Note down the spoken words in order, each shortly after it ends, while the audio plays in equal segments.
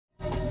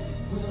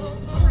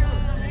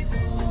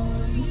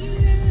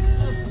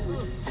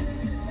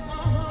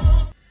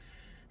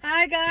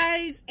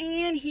guys,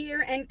 Ann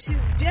here, and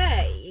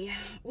today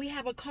we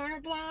have a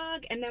car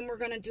vlog, and then we're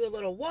going to do a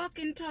little walk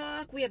and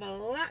talk. We have a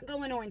lot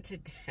going on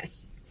today.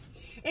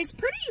 It's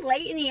pretty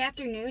late in the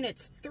afternoon.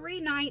 It's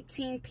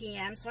 3:19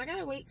 p.m., so I got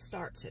a late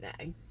start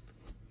today.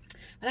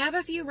 But I have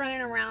a few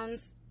running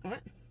around. What?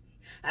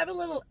 I have a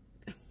little...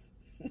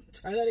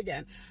 Try that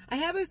again. I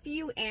have a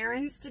few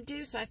errands to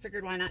do, so I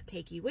figured why not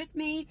take you with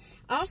me.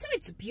 Also,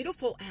 it's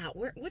beautiful out.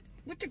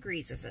 What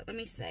degrees is it? Let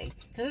me see.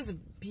 Because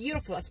it's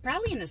beautiful. It's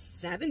probably in the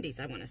 70s,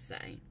 I want to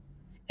say.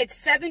 It's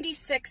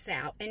 76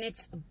 out, and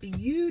it's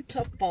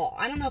beautiful.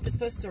 I don't know if it's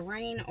supposed to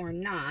rain or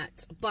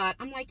not, but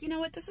I'm like, you know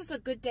what? This is a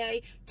good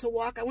day to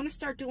walk. I want to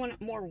start doing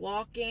more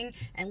walking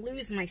and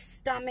lose my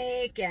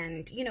stomach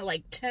and, you know,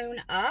 like tone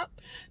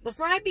up.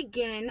 Before I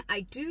begin,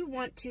 I do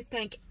want to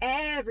thank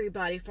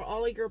everybody for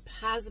all of your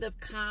positive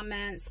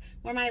comments.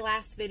 Or my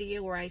last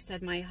video where I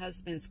said my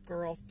husband's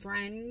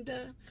girlfriend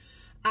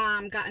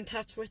got in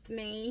touch with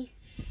me.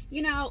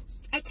 You know,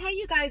 I tell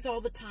you guys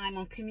all the time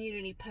on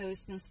community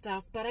posts and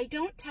stuff, but I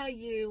don't tell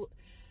you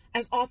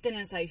as often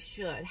as I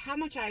should how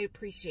much I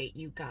appreciate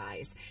you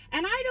guys.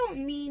 And I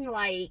don't mean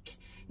like,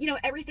 you know,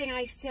 everything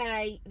I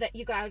say that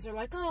you guys are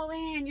like,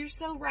 oh, Ann, you're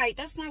so right.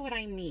 That's not what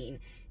I mean.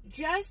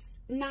 Just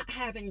not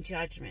having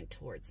judgment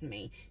towards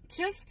me.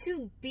 Just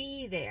to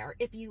be there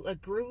if you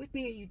agree with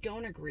me or you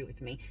don't agree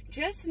with me.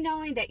 Just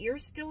knowing that you're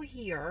still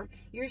here,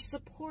 you're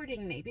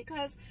supporting me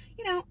because,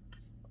 you know,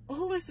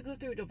 who wants to go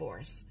through a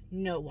divorce?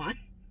 No one.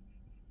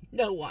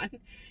 No one.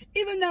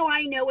 Even though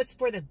I know it's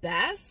for the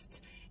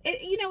best,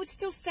 you know, it's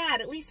still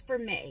sad, at least for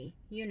me,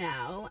 you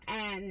know.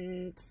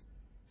 And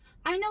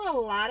I know a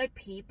lot of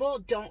people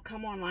don't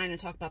come online and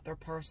talk about their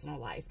personal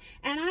life.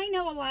 And I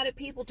know a lot of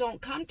people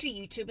don't come to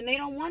YouTube and they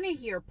don't want to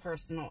hear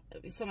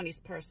somebody's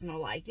personal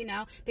life, you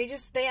know. They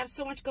have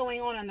so much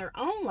going on in their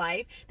own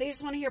life. They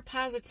just want to hear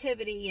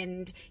positivity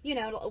and, you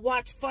know,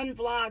 watch fun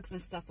vlogs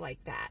and stuff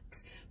like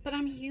that. But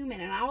I'm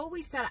human, and I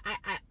always said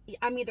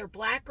I'm either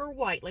black or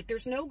white. Like,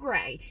 there's no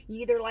gray.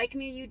 You either like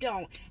me or you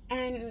don't.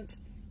 And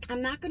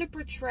I'm not going to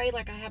portray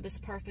like I have this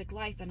perfect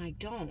life, and I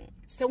don't.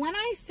 So when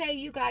I say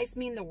you guys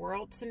mean the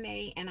world to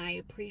me and I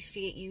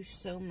appreciate you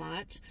so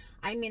much,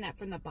 I mean that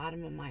from the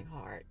bottom of my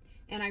heart.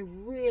 And I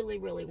really,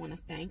 really want to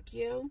thank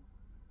you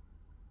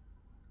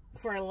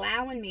for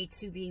allowing me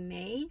to be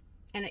me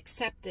and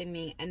accepting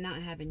me and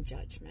not having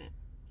judgment.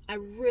 I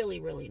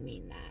really, really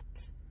mean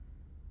that.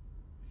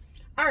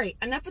 All right,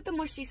 enough with the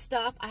mushy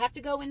stuff. I have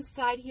to go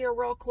inside here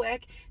real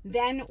quick.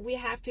 Then we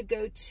have to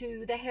go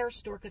to the hair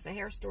store because the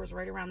hair store is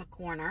right around the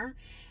corner.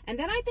 And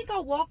then I think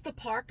I'll walk the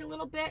park a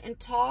little bit and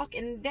talk.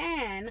 And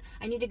then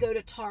I need to go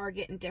to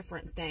Target and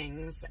different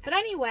things. But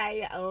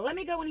anyway, let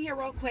me go in here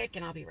real quick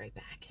and I'll be right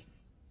back.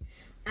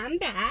 I'm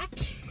back.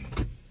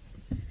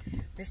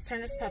 Let's turn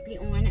this puppy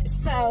on.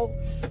 So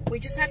we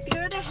just have to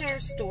go to the hair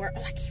store.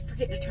 Oh, I keep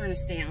forgetting to turn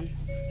this down.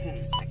 Hold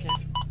on a second.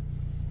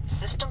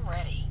 System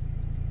ready.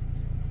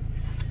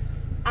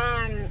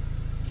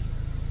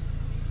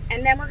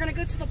 And then we're going to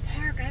go to the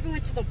park. I haven't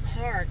went to the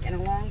park in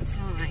a long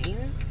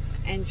time.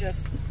 And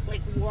just,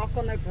 like, walk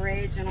on the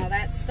bridge and all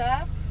that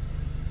stuff.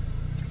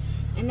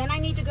 And then I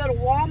need to go to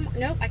Walmart.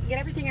 Nope, I can get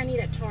everything I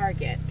need at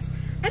Target.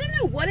 I don't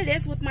know what it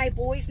is with my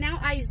boys. Now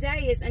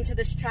Isaiah is into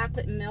this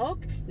chocolate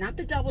milk. Not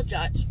the double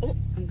Dutch. Oh,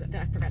 I'm good.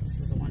 I forgot this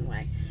is a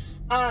one-way.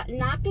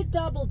 Not the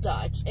double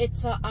Dutch.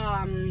 It's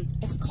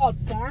called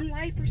Farm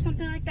Life or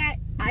something like that.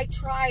 I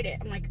tried it.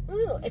 I'm like,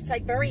 ooh, it's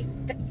like very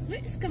thick.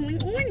 What is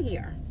going on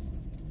here?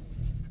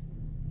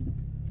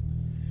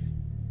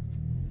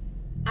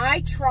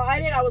 I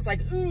tried it. I was like,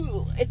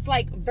 ooh, it's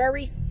like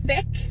very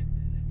thick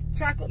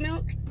chocolate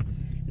milk.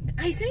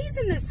 Isaiah's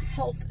in this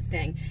health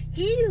thing.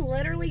 He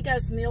literally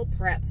does meal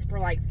preps for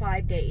like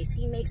 5 days.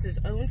 He makes his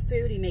own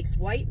food. He makes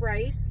white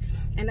rice,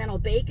 and then he'll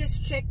bake his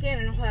chicken,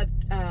 and he'll have,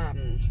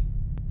 I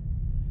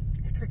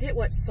forget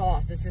what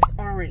sauce. It's this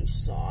orange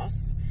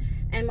sauce.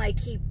 And like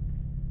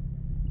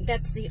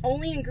that's the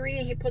only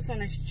ingredient he puts on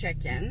his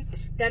chicken.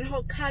 Then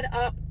he'll cut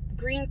up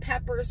green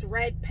peppers,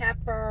 red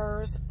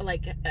peppers,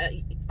 like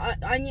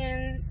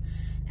onions,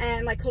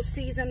 and like he'll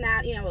season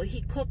that, you know,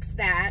 he cooks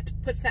that,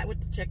 puts that with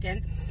the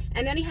chicken,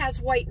 and then he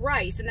has white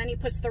rice, and then he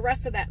puts the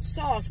rest of that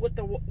sauce with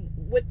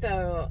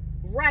the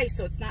rice,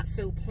 so it's not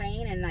so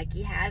plain, and like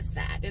he has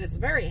that, and it's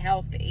very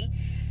healthy.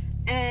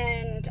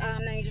 And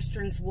then he just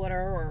drinks water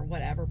or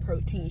whatever,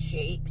 protein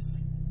shakes.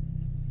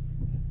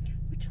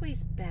 Which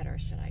way's better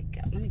should I go?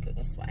 Let me go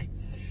this way.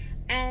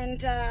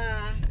 And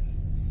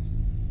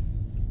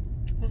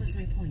what was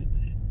my point?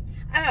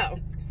 Oh,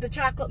 it's the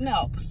chocolate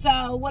milk.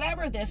 So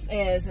whatever this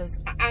is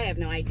I have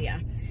no idea.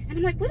 And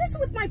I'm like, what is it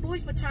with my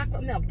boys with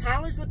chocolate milk?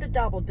 Tyler's with the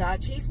double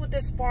Dutch. He's with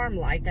this Farm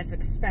Life that's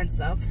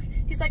expensive.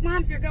 He's like,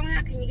 Mom, if you're going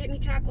out, can you get me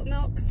chocolate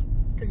milk?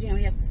 Because, you know,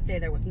 he has to stay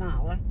there with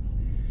Nala.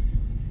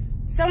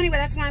 So anyway,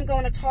 that's why I'm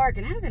going to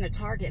Target. I haven't been to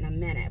Target in a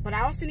minute. But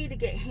I also need to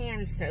get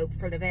hand soap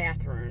for the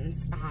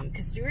bathrooms.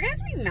 Because do you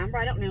guys remember,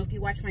 I don't know if you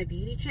watch my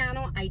beauty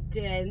channel, I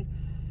did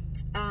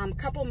a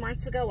couple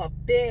months ago a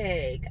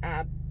big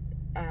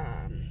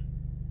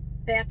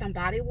Bath and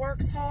Body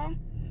Works haul.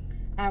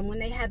 when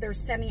they had their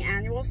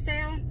semi-annual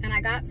sale, and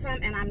I got some,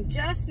 and I'm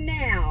just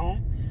now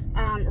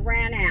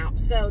ran out.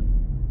 So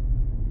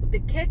the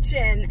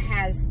kitchen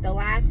has the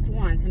last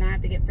one, so now I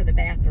have to get for the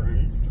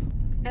bathrooms,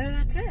 and then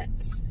that's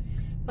it.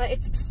 But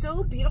it's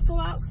so beautiful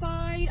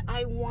outside.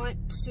 I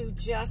want to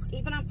just,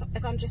 even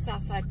if I'm just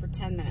outside for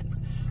 10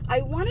 minutes,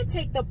 I want to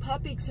take the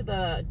puppy to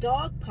the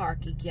dog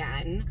park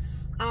again,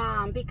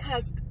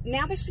 because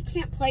now that she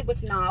can't play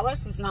with Nala,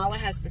 since Nala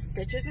has the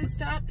stitches and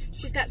stuff,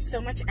 she's got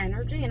so much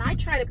energy, and I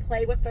try to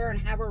play with her and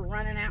have her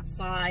running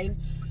outside,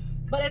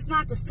 but it's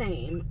not the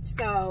same.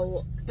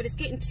 So, but it's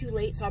getting too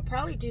late, so I'll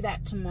probably do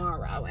that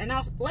tomorrow. And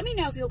let me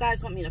know if you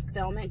guys want me to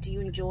film it. Do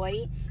you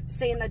enjoy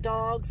seeing the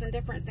dogs and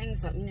different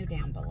things? Let me know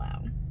down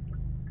below.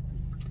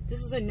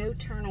 This is a no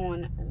turn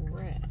on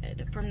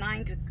red from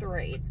 9 to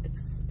 3.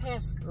 It's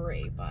past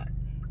 3, but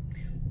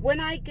when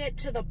I get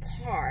to the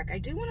park, I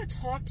do want to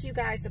talk to you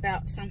guys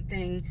about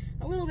something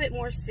a little bit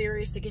more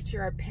serious to get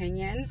your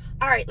opinion.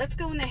 All right, let's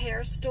go in the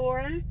hair store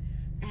and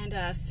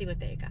see what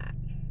they got.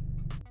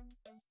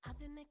 I've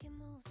been making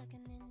moves like a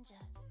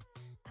ninja.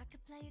 I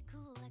could play it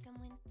cool like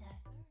I'm winter.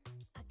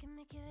 I can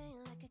make it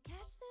rain like a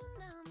cash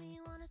tsunami.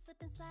 You wanna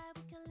slip and slide,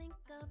 we can link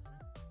up.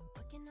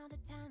 Working all the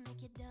time,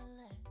 make it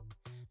duller.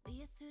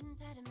 Be a student,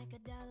 tie to make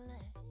 $1.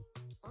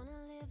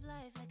 Wanna live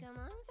life like I'm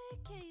on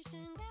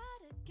vacation.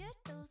 Gotta get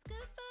those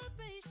good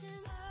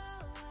vibrations.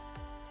 Oh,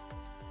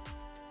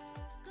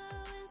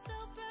 glowing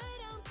so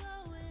bright, I'm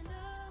glowing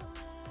so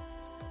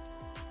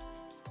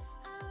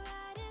I'm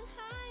riding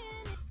high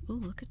in it. Oh,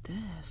 look at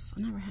this. I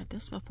never had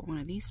this before, one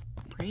of these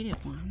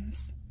braided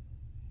ones.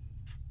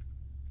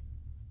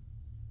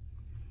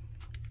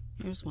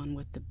 Here's one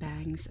with the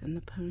bangs and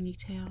the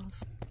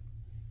ponytails.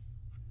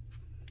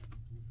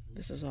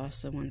 This is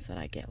also ones that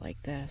I get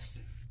like this.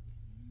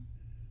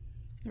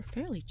 They're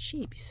fairly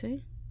cheap, you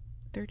see?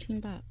 13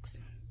 bucks.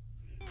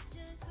 It's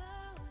just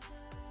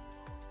closer.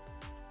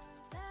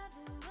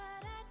 Loving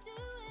what I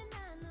do, and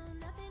I know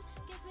nothing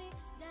gets me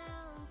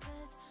down,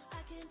 'cause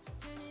I can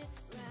turn it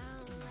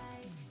round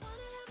like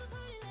wanna have a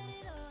party, let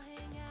it all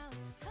hang out.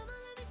 Come on,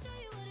 let me show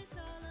you what it's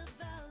all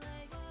about.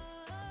 Like,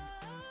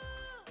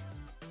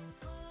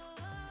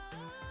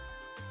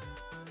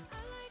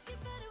 I like it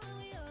better when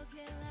we all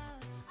get loud.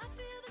 I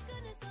feel the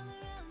goodness all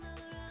around,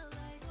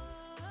 like, I'm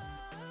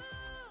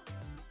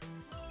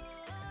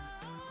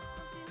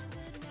feeling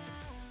good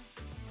now.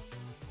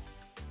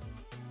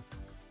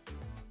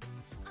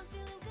 I'm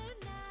feeling good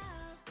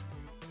now.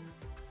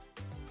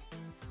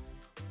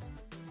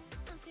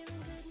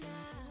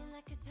 Feeling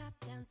like a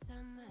top-down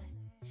summer.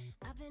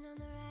 I've been on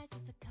the rise,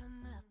 it's a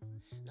come up.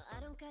 No, I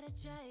don't gotta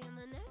try, I'm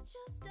a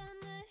natural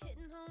stunner.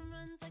 Hitting home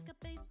runs like a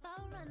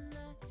baseball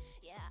runner.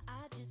 Yeah,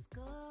 I just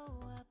go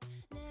up,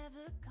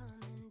 never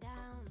coming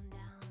down.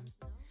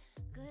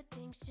 Good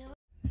things show.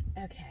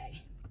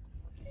 Okay.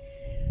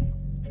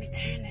 Let me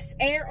turn this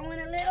air on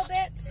a little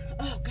bit.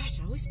 Oh gosh,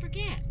 I always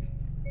forget.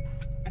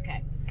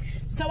 Okay.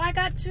 So I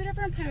got 2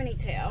 different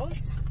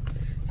ponytails.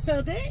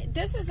 So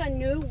this is a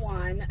new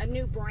one, a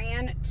new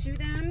brand to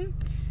them.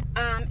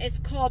 It's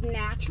called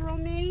Natural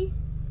Me.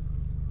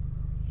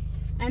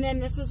 And then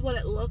this is what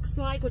it looks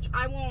like, which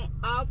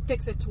I'll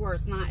fix it to where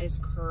it's not as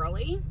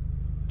curly.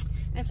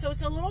 And so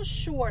it's a little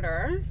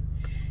shorter.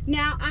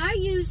 Now I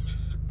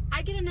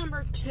get a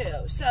number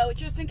 2. So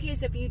just in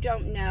case if you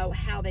don't know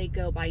how they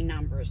go by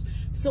numbers.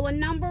 So a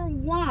number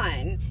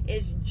 1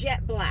 is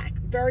jet black,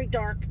 very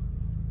dark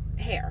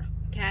hair,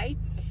 okay?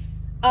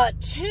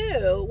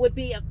 2 would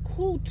be a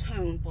cool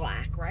tone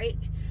black, right?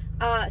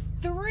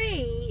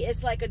 3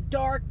 is like a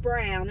dark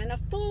brown, and a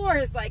 4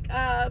 is like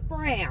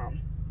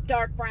brown,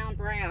 dark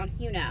brown,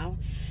 you know.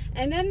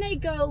 And then they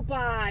go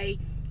by,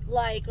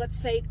 like, let's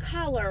say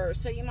color.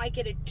 So you might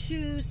get a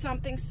 2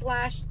 something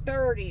 /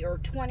 30 or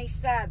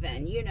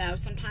 27, you know.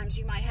 Sometimes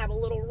you might have a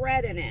little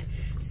red in it.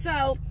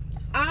 So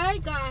I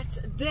got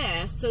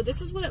this. So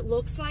this is what it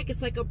looks like.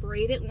 It's like a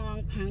braided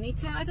long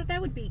ponytail. I thought that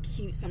would be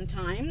cute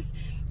sometimes.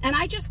 And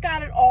I just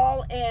got it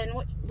all in,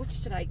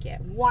 which did I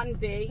get?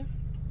 1B.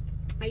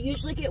 I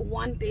usually get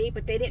 1B,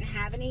 but they didn't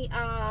have any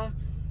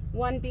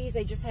 1Bs.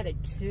 They just had a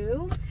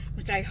 2,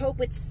 which I hope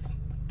it's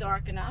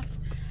dark enough.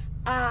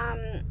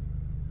 And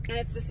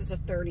this is a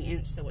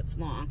 30-inch, so it's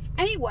long.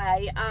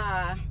 Anyway,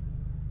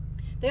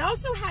 they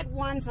also had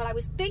ones that I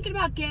was thinking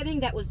about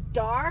getting that was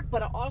dark,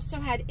 but it also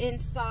had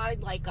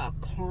inside like a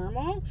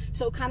caramel,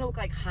 so it kind of looked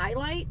like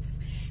highlights.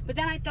 But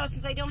then I thought,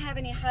 since I don't have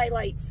any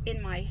highlights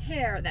in my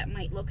hair, that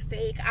might look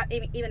fake,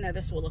 even though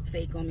this will look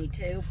fake on me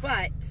too.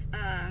 But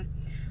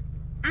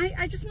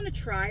I just want to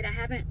try it. I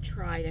haven't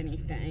tried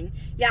anything.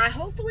 Yeah,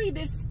 hopefully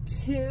this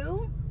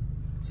too.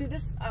 So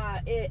this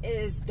it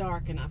is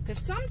dark enough, because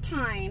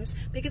sometimes,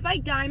 because I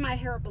dye my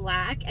hair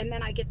black and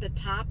then I get the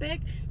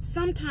topic,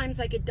 sometimes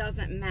like it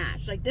doesn't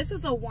match. Like this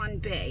is a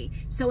 1B,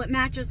 so it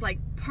matches like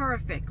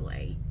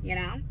perfectly, you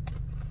know.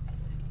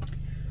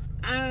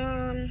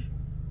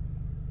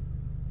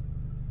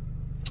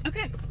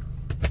 Okay,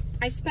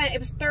 it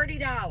was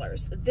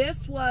 $30.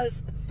 This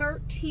was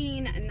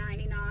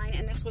 $13.99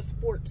 and this was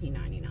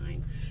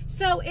 $14.99.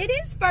 So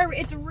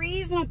it's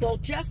reasonable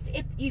just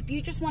if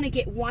you just want to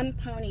get one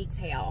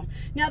ponytail.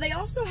 Now they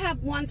also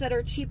have ones that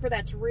are cheaper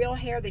that's real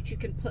hair that you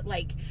can put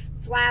like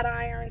flat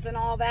irons and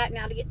all that.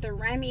 Now to get the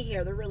Remy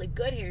hair, the really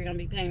good hair, you're going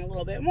to be paying a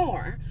little bit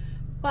more.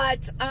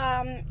 But,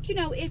 you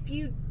know, if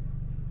you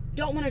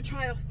don't want to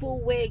try a full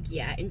wig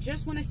yet and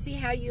just want to see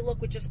how you look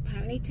with just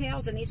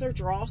ponytails, and these are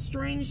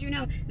drawstrings, you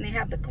know, and they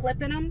have the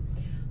clip in them.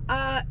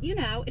 You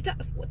know, it's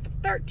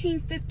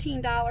 $13,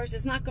 $15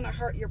 is not going to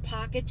hurt your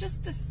pocket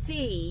just to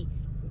see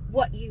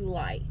what you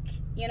like.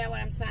 You know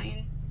what I'm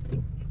saying?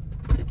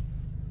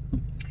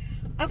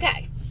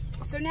 Okay,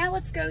 so now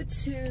let's go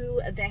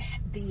to the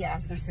I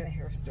was going to say the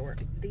hair store,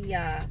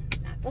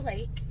 not the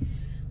lake.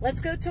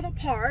 Let's go to the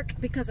park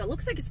because it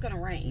looks like it's going to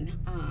rain.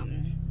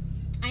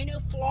 I know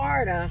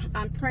Florida,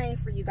 I'm praying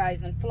for you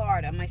guys in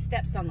Florida. My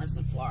stepson lives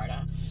in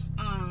Florida.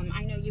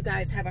 I know you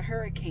guys have a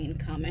hurricane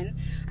coming.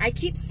 I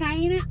keep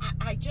saying it.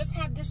 I just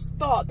have this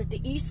thought that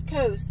the East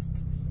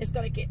Coast is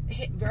going to get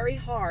hit very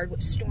hard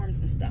with storms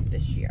and stuff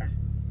this year.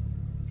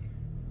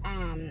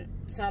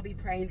 So I'll be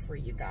praying for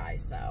you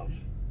guys. So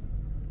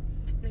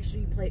make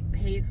sure you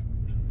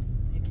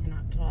I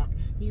cannot talk.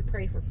 You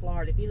pray for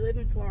Florida. If you live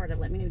in Florida,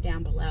 let me know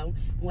down below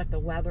what the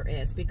weather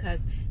is,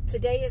 because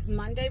today is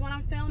Monday when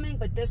I'm filming,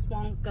 but this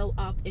won't go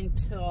up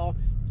until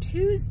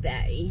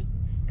Tuesday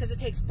because it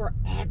takes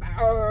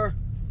forever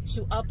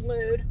to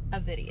upload a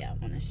video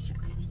on this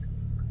channel.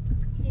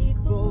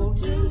 People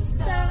to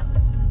stop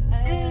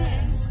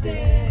and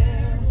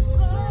stare.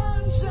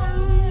 Sun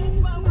shines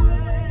my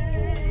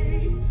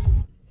way.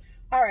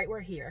 All right, we're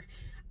here.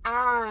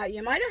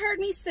 You might have heard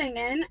me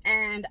singing,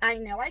 and I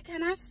know I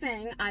cannot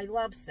sing. I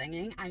love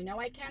singing. I know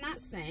I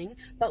cannot sing,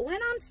 but when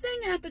I'm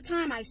singing at the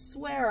time, I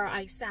swear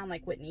I sound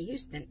like Whitney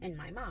Houston in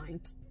my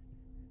mind.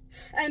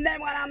 And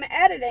then when I'm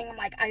editing, I'm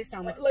like, I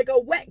sound like a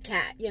wet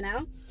cat, you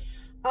know?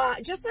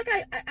 Just like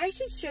I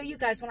should show you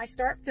guys when I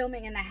start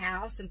filming in the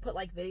house and put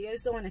like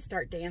videos on and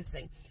start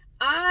dancing.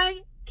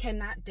 I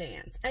cannot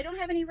dance. I don't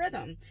have any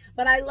rhythm,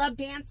 but I love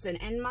dancing,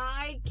 and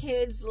my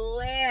kids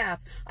laugh.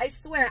 I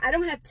swear, I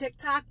don't have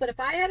TikTok, but if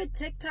I had a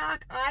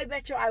TikTok, I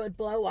bet you I would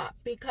blow up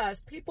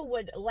because people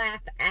would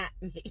laugh at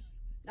me.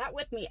 Not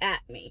with me,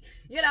 at me.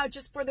 You know,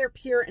 just for their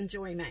pure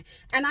enjoyment.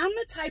 And I'm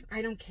the type,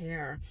 I don't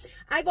care.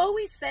 I've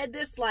always said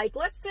this, like,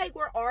 let's say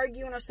we're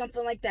arguing or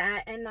something like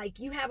that, and like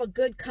you have a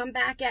good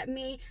comeback at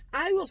me,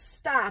 I will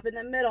stop in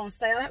the middle and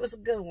say, oh, that was a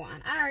good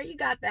one. All right, you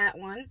got that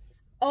one.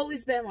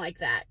 Always been like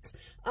that.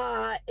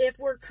 If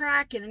we're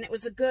cracking and it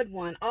was a good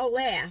one, I'll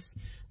laugh.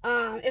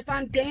 If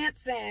I'm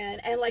dancing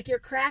and like you're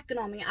cracking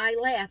on me, I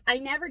laugh. I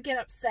never get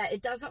upset.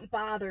 It doesn't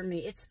bother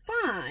me. It's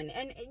fun,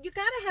 and you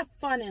gotta have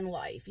fun in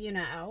life, you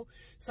know.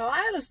 So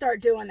I ought to start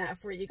doing that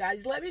for you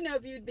guys. Let me know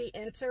if you'd be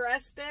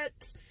interested.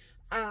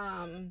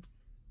 I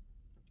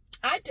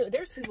do.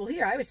 There's people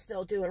here. I would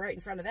still do it right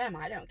in front of them.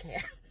 I don't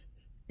care.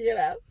 You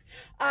know.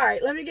 All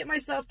right, let me get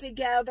myself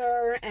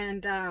together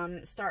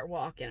and start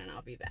walking, and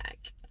I'll be back.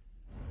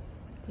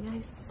 You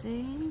guys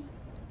see?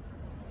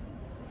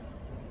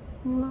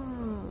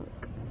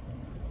 Look.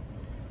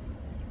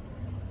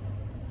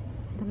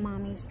 The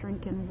mommy's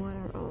drinking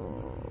water.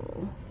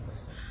 Oh.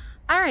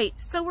 All right,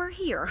 so we're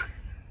here.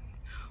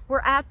 We're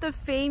at the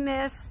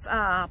famous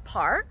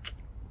park,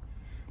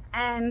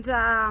 and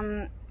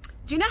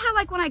do you know how,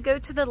 like, when I go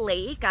to the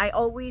lake, I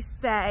always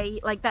say,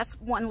 like, that's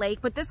one lake,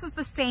 but this is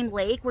the same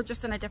lake. We're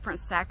just in a different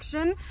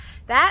section.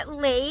 That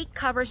lake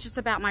covers just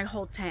about my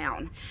whole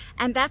town.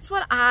 And that's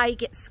what I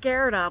get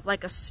scared of,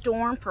 like a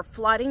storm for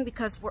flooding,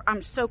 because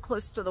I'm so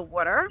close to the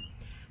water.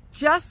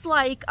 Just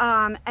like,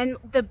 and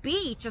the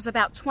beach is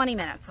about 20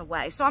 minutes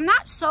away. So I'm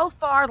not so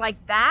far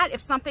like that.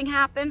 If something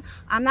happened,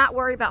 I'm not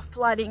worried about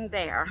flooding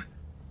there.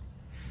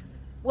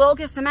 We'll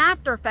get some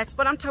after effects,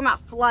 but I'm talking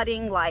about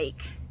flooding,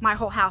 like my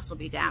whole house will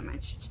be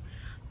damaged.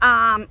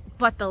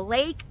 But the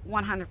lake,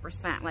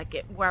 100%, like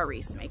it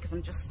worries me because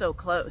I'm just so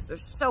close.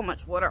 There's so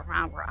much water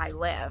around where I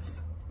live.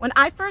 When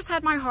I first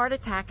had my heart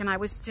attack and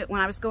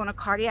when I was going to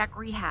cardiac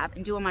rehab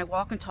and doing my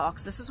walk and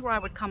talks, this is where I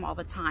would come all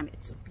the time.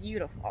 It's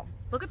beautiful.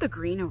 Look at the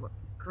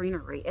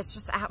greenery. It's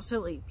just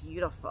absolutely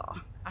beautiful.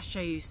 I'll show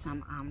you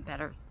some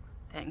better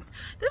things.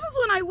 This is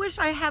when I wish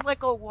I had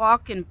like a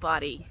walking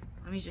buddy.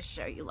 Let me just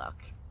show you, look.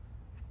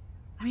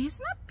 I mean,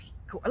 isn't that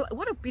cool?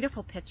 What a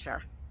beautiful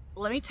picture.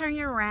 Let me turn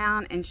you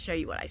around and show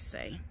you what I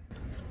see.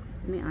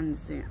 Let me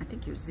unzoom. I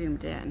think you're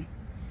zoomed in.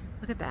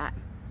 Look at that.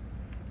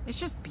 It's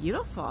just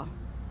beautiful.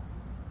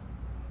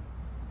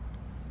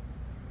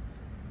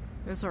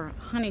 Those are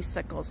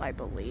honeysuckles, I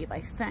believe, I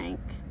think.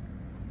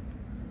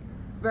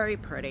 Very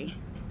pretty.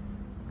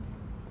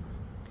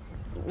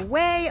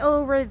 Way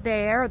over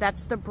there,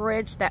 that's the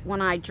bridge that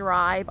when I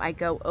drive, I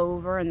go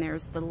over, and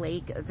there's the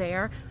lake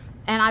there.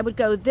 And I would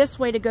go this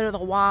way to go to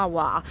the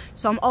Wawa.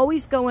 So I'm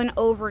always going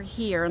over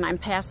here, and I'm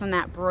passing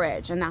that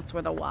bridge, and that's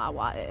where the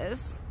Wawa is.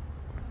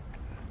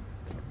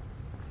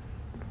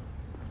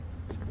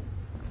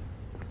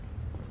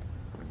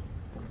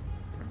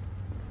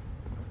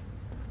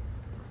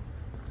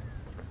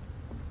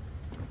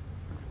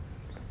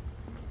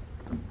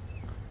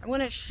 I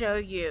want to show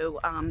you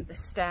the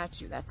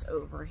statue that's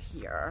over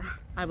here.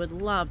 I would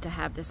love to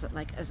have this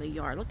as a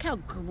yard. Look how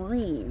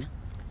green.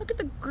 Look at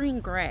the green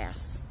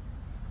grass.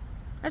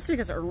 That's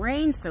because it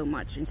rains so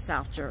much in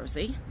South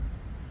Jersey.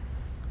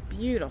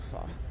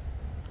 Beautiful.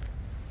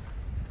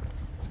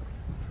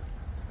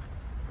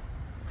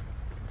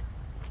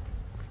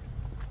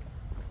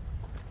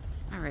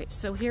 Alright,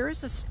 so here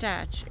is a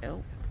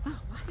statue. Oh,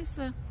 why is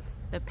the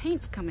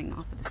paint's coming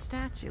off of the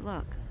statue?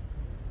 Look.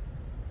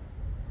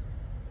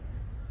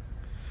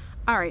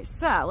 Alright,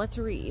 so let's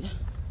read.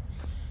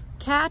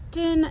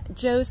 Captain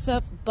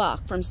Joseph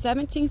Buck from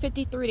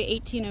 1753 to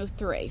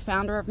 1803,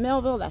 founder of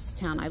Millville. That's the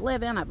town I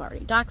live in. I've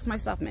already doxed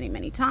myself many,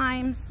 many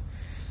times.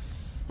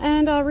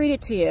 And I'll read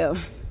it to you.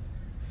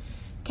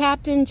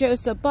 Captain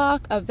Joseph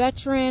Buck, a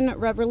veteran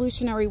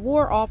Revolutionary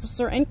War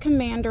officer and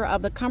commander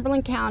of the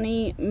Cumberland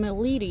County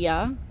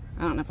Militia,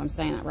 I don't know if I'm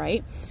saying that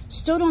right,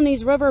 stood on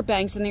these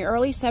riverbanks in the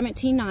early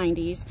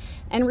 1790s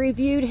and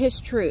reviewed his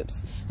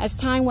troops. As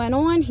time went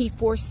on, he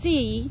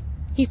foresaw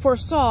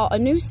a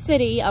new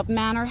city of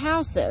manor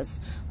houses,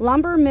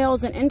 lumber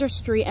mills, and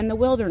industry in the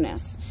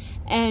wilderness.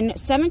 In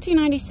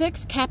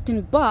 1796,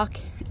 Captain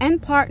Buck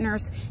and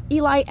partners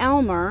Eli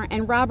Elmer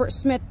and Robert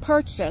Smith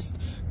purchased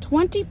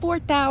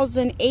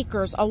 24,000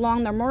 acres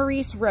along the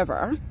Maurice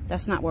River.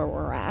 That's not where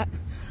we're at.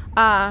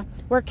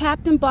 Where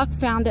Captain Buck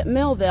founded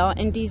Millville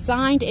and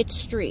designed its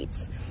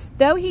streets.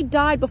 Though he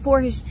died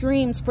before his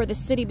dreams for the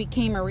city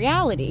became a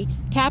reality,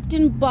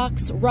 Captain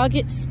Buck's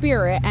rugged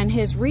spirit and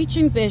his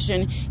reaching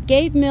vision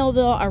gave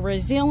Millville a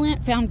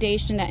resilient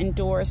foundation that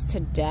endures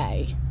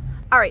today.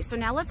 All right, so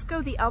now let's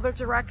go the other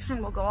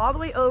direction. We'll go all the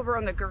way over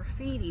on the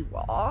graffiti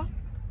wall.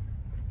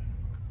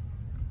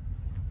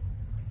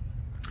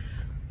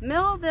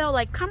 Millville,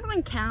 like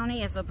Cumberland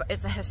County, is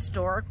a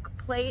historical.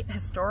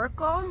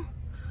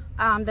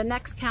 The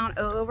next town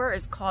over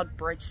is called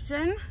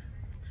Bridgeton.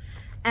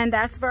 And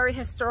that's very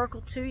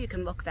historical too. You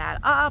can look that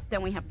up.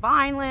 Then we have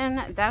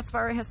Vineland. That's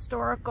very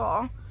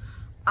historical.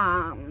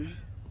 And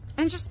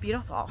just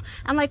beautiful.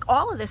 And like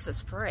all of this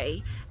is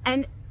free.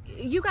 And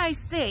you guys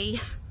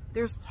see,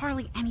 there's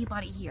hardly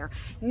anybody here.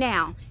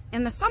 Now,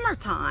 in the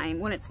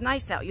summertime, when it's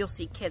nice out, you'll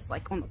see kids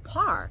like on the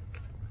park.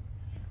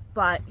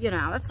 But, you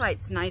know, that's why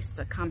it's nice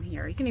to come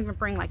here. You can even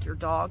bring like your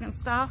dog and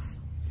stuff.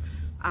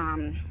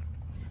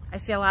 I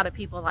see a lot of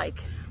people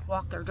like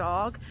walk their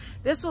dog.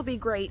 This will be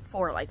great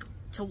for like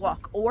to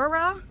walk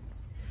Aura.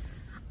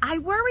 I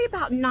worry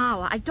about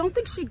Nala. I don't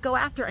think she'd go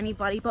after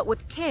anybody but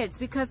with kids,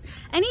 because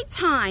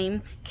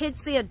anytime kids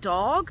see a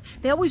dog,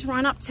 they always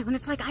run up to, and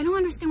it's like, I don't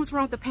understand what's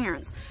wrong with the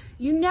parents.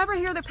 You never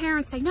hear the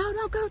parents say, no,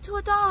 don't go to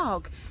a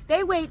dog.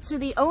 They wait till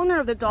the owner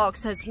of the dog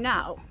says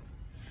no.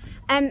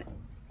 And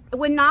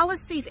when Nala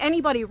sees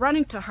anybody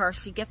running to her,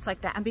 she gets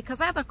like that. And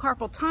because I have a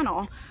carpal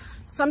tunnel,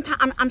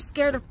 sometimes I'm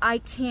scared if I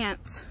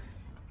can't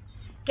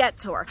get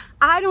to her.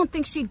 I don't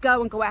think she'd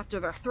go and go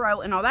after their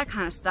throat and all that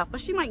kind of stuff, but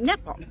she might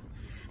nip them.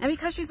 And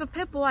because she's a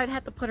pit bull, I'd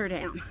have to put her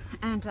down.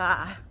 And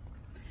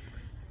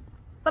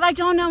but I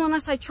don't know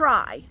unless I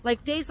try.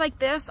 Like days like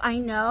this, I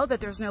know that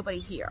there's nobody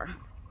here,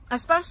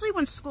 especially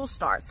when school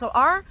starts. So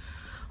our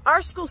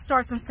school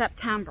starts in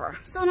September.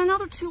 So in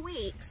another 2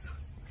 weeks,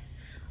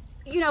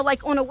 you know,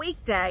 like on a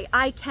weekday,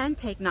 I can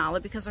take Nala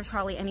because there's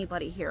hardly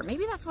anybody here.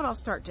 Maybe that's what I'll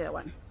start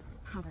doing.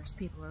 Oh, there's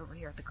people over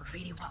here at the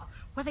graffiti wall.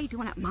 What are they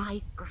doing at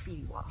my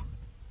graffiti wall?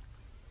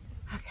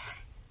 Okay.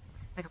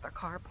 I got their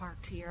car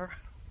parked here.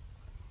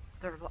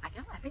 I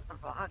think they're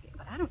vlogging,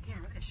 but I don't care.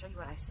 I'm going to show you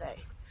what I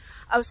say.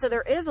 Oh, so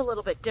there is a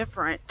little bit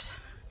different.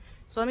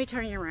 So let me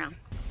turn you around.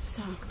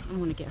 So, I don't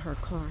want to get her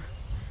car.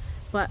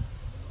 But,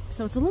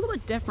 so it's a little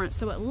bit different.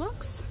 So it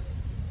looks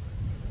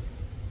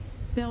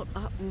built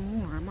up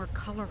more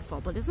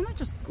colorful. But isn't that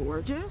just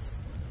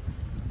gorgeous?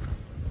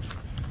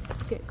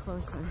 Let's get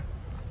closer.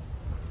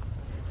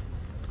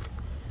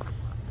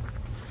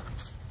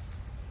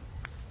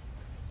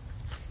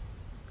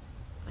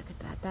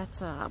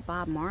 That's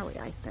Bob Marley,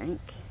 I think.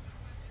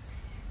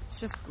 It's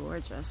just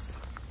gorgeous.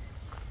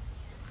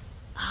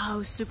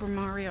 Oh, Super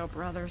Mario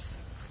Brothers.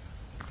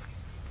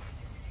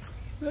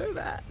 Look at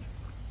that.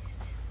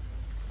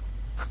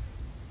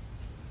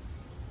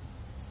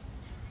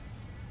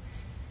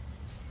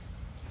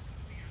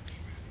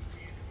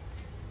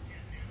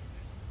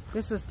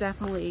 This is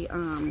definitely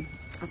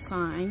a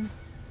sign.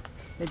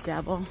 The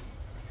devil,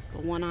 the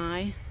one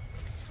eye,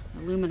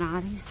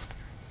 Illuminati.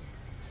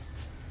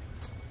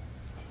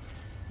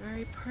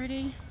 Very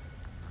pretty.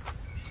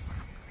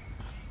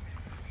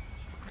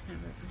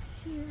 Over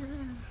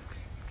here.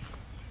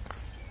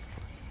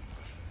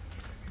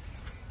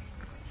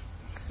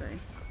 Let's see.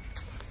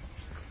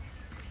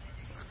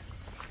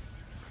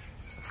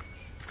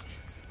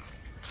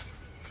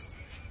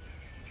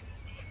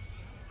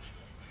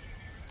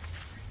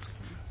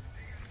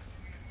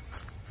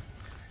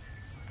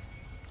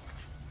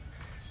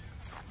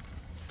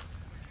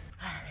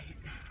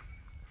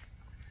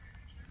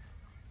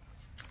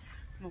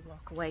 I'm gonna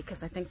walk away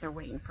because I think they're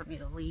waiting for me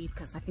to leave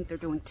because I think they're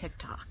doing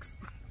TikToks.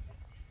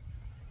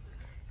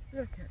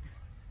 Okay.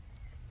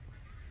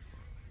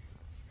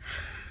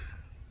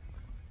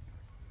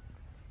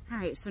 All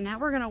right, so now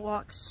we're gonna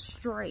walk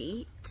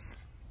straight.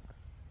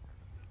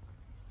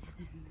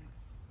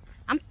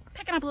 I'm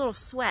picking up a little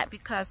sweat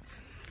because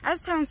I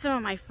was telling some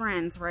of my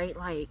friends, right,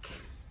 like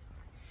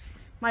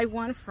my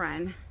one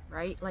friend,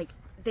 right, like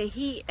the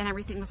heat and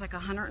everything was like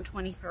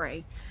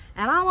 123,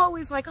 and I'm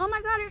always like, oh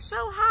my God, it's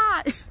so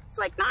hot. It's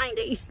like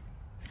 90.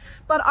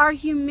 But our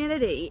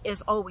humidity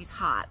is always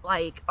hot,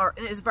 like, or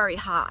is very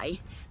high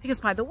because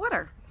by the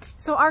water.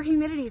 So our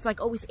humidity is like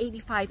always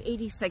 85,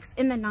 86,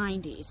 in the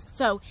 90s.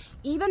 So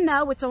even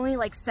though it's only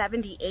like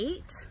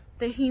 78,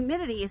 the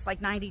humidity is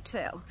like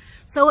 92.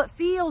 So it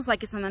feels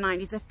like it's in the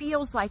 90s. It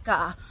feels like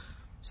a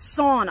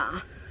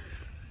sauna,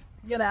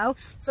 you know?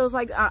 So it's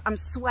like I'm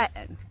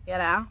sweating, you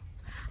know?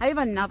 I have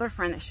another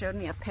friend that showed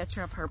me a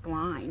picture of her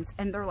blinds,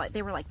 and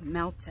they were like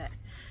melted.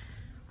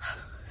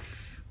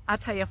 I'll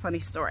tell you a funny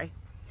story.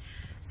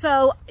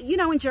 So, you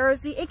know, in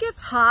Jersey, it gets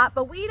hot,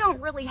 but we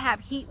don't really have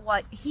heat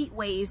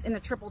waves in the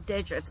triple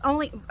digits.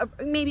 Only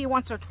maybe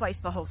once or twice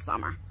the whole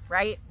summer,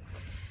 right?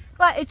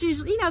 But it's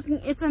usually, you know,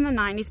 it's in the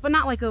 90s, but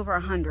not like over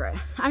 100.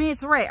 I mean,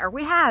 it's rare.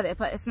 We have it,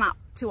 but it's not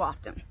too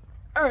often.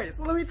 All right,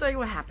 so let me tell you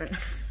what happened.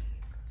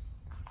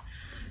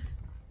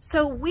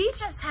 So we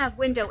just have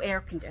window air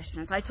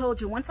conditioners. I told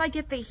you, once I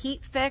get the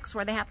heat fixed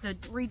where they have to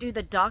redo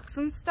the ducts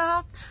and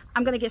stuff,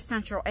 I'm going to get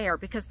central air,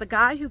 because the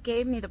guy who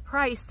gave me the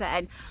price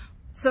said,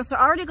 since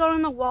they're already going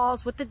on the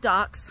walls with the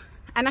ducts,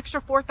 an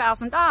extra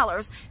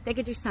 $4,000, they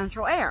could do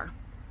central air.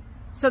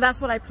 So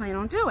that's what I plan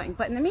on doing.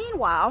 But in the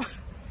meanwhile,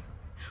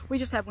 we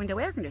just have window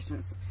air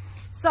conditioners.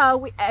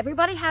 So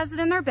everybody has it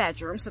in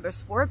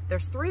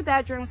there's three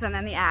bedrooms and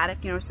then the attic,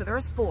 you know, so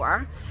there's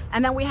 4.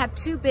 And then we have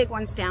 2 big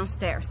ones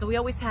downstairs. So we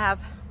always have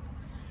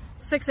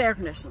 6 air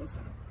conditioners.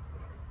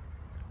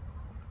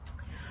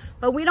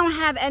 But we don't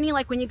have any,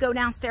 like when you go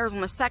downstairs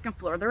on the 2nd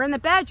floor. They're in the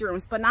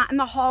bedrooms, but not in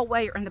the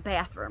hallway or in the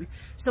bathroom.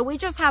 So we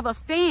just have a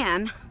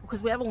fan,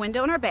 because we have a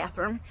window in our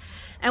bathroom.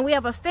 And we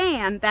have a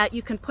fan that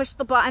you can push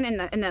the button,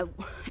 and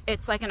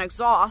it's like an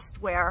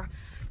exhaust where,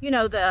 you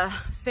know, the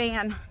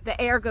fan,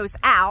 the air goes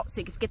out,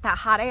 so you can get that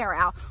hot air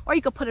out, or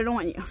you could put it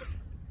on you.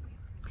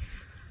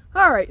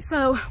 All right,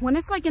 so when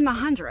it's like in the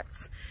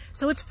hundreds,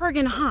 so it's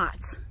friggin'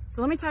 hot.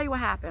 So let me tell you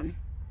what happened.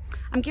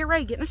 I'm getting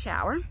ready to get in the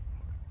shower.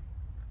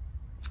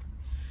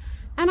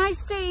 And I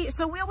see,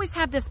 so we always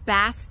have this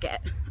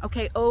basket,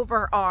 okay,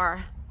 over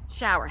our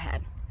shower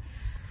head.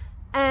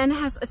 And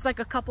it's like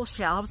a couple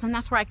shelves, and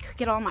that's where I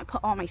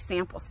put all my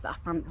sample stuff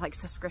from, like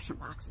subscription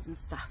boxes and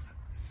stuff.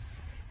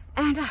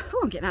 And,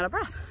 I'm getting out of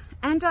breath.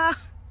 And,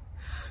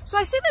 so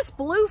I see this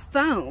blue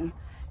foam,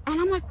 and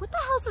I'm like, what the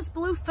hell is this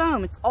blue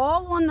foam? It's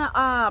all on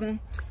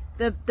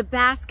the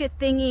basket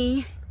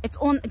thingy. It's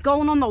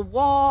going on the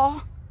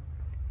wall.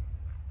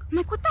 I'm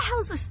like, what the hell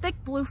is this thick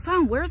blue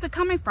foam? Where is it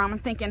coming from? I'm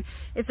thinking,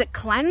 is it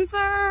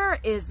cleanser?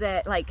 Is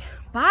it like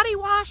body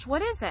wash?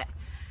 What is it?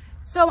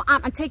 So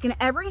I'm taking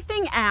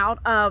everything out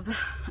of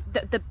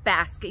the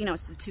basket. You know,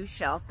 it's the 2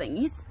 shelf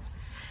thingies.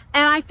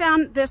 And I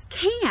found this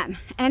can,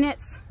 and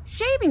it's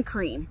shaving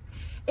cream.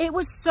 It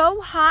was so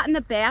hot in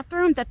the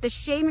bathroom that the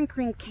shaving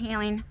cream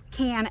can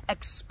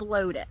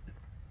exploded.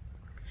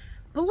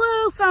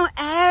 Blue foam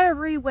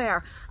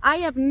everywhere. I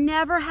have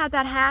never had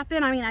that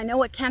happen. I mean, I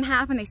know it can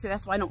happen. They say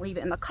that's why I don't leave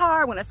it in the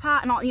car when it's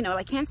hot and all, you know,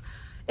 like cans.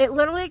 It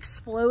literally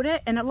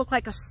exploded, and it looked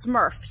like a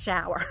Smurf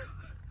shower.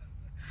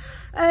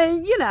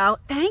 You know,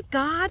 thank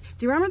God.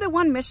 Do you remember the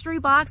one mystery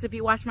box, if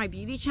you watch my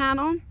beauty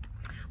channel?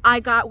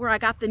 I got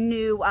the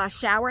new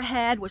shower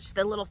head, which is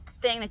the little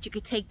thing that you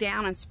could take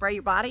down and spray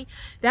your body.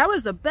 That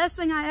was the best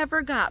thing I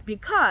ever got,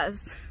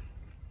 because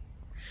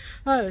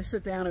I'm gonna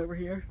sit down over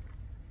here.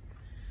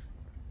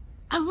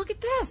 Oh, look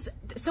at this.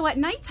 So at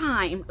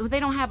nighttime, they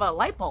don't have a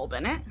light bulb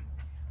in it.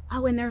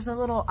 Oh, and there's a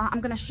little,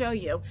 I'm going to show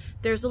you.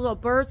 There's a little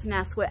bird's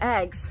nest with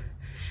eggs.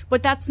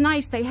 But that's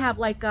nice. They have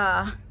like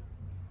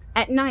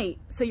at night,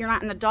 so you're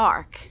not in the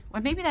dark.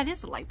 Well, maybe that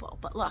is a light bulb,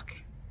 but look.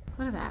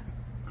 Look at that.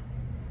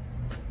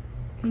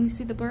 Can you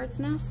see the bird's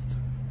nest?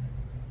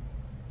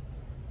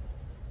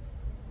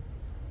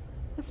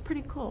 That's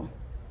pretty cool.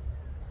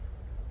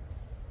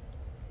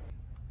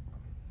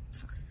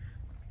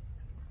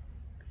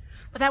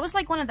 But that was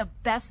like one of the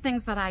best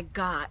things that I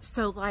got.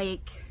 So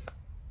like,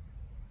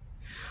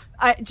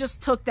 I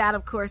just took that,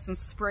 of course, and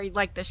sprayed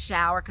like the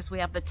shower, because we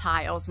have the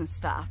tiles and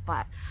stuff.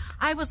 But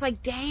I was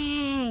like,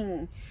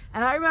 dang.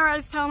 And I remember I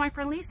was telling my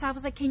friend Lisa, I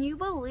was like, can you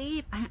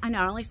believe, I know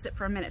I only sit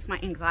for a minute, it's my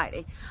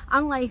anxiety.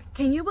 I'm like,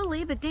 can you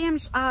believe the damn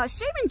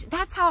shaving,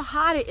 that's how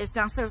hot it is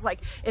downstairs. Like,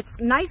 it's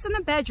nice in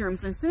the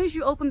bedrooms, and as soon as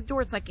you open the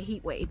door, it's like a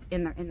heat wave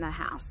in the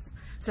house.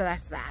 So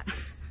that's that.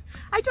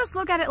 I just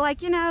look at it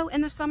like, you know,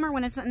 in the summer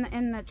when it's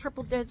in the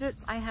triple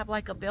digits, I have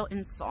like a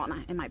built-in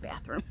sauna in my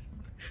bathroom.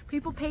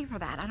 People pay for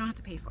that. I don't have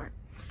to pay for it.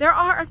 There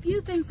are a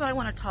few things that I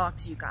want to talk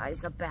to you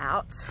guys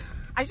about.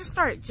 I just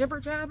started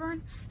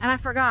jibber-jabbering, and I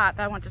forgot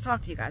that I want to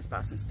talk to you guys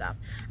about some stuff.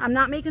 I'm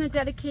not making a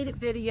dedicated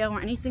video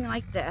or anything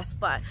like this,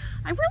 but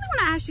I really want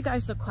to ask you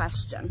guys the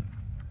question.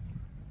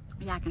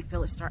 Yeah, I can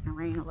feel it starting to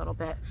rain a little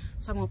bit,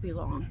 so it won't be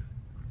long.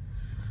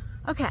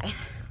 Okay.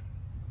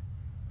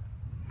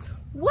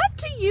 What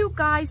do you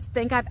guys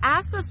think? I've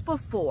asked this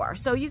before,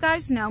 so you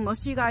guys know,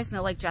 most of you guys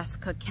know, like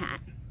Jessica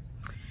Kent.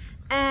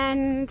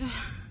 And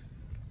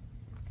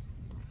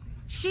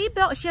she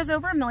has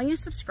over 1 million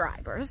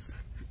subscribers.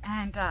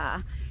 And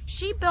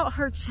she built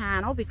her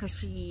channel because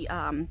she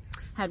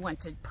had went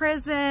to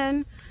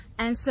prison.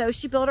 And so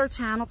she built her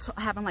channel to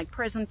having like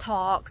prison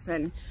talks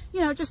and,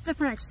 you know, just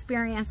different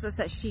experiences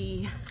that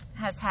she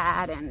has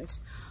had and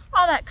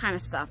all that kind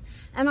of stuff.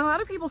 And a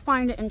lot of people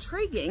find it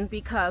intriguing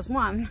because,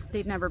 one,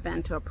 they've never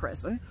been to a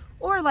prison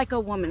or like a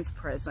woman's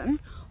prison,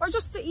 or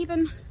just to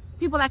even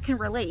people that can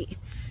relate.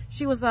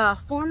 She was a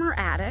former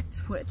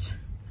addict, which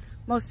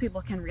most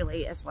people can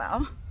relate as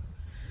well.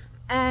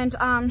 And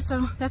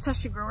so that's how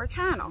she grew her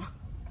channel.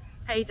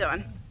 How you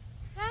doing?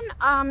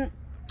 Then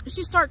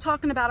she started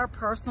talking about her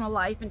personal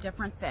life and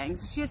different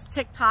things. She has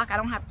TikTok. I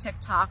don't have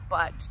TikTok,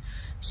 but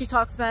she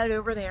talks about it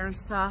over there and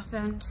stuff.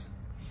 And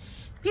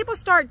people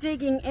start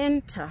digging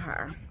into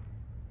her.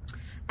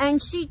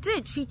 And she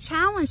did. She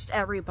challenged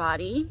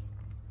everybody.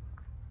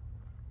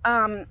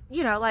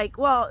 You know, like,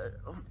 well,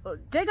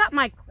 dig up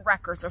my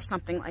records or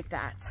something like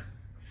that.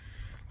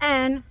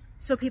 And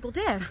so people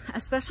did,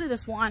 especially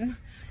this one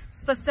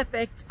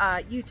specific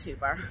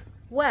YouTuber.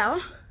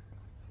 Well,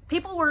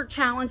 people were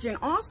challenging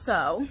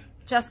also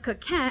Jessica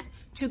Kent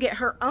to get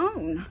her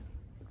own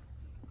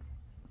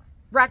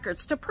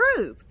records to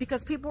prove,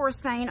 because people were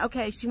saying,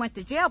 okay, she went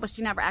to jail, but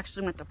she never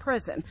actually went to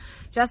prison.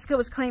 Jessica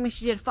was claiming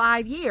she did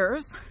 5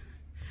 years,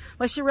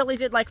 but she really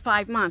did like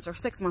 5 months or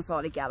 6 months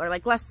altogether,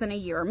 like less than a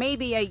year, or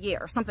maybe a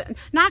year, something,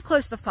 not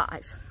close to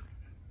 5.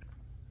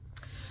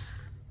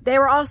 They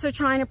were also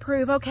trying to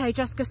prove, okay,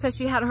 Jessica said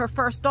she had her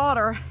first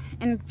daughter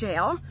in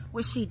jail,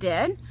 which she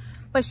did,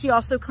 but she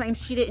also claimed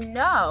she didn't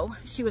know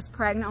she was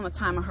pregnant on the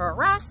time of her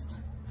arrest.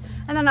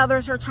 And then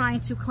others are trying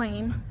to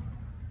claim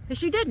that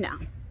she did know.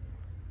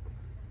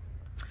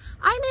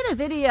 I made a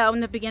video in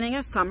the beginning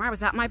of summer. I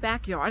was at my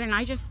backyard and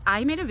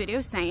I made a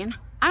video saying,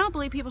 I don't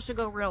believe people should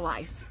go real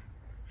life.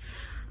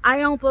 I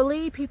don't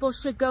believe people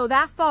should go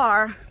that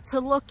far to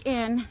look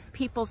in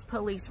people's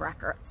police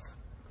records.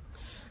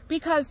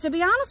 Because to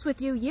be honest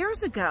with you,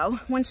 years ago,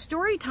 when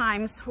story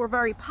times were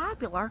very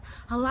popular,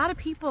 a lot of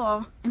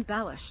people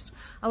embellished.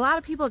 A lot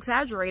of people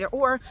exaggerated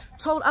or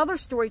told other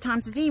story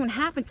times that didn't even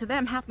happen to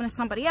them, happened to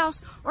somebody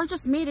else, or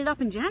just made it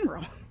up in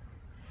general.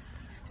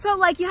 So,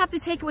 like, you have to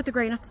take it with a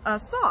grain of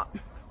salt.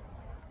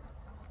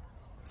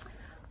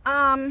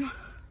 Well,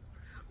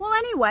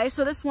 anyway,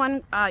 so this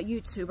one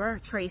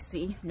YouTuber,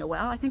 Tracy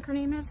Noel, I think her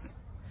name is,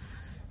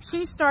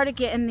 she started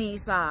getting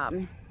these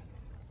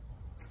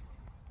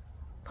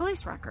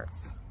police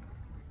records.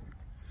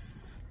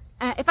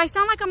 If I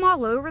sound like I'm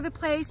all over the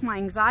place, my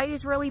anxiety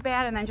is really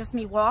bad, and then just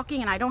me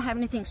walking, and I don't have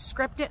anything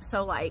scripted,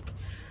 so like,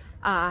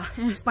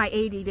 it's my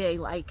ADD,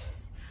 like,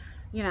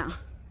 you know.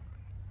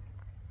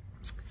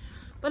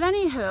 But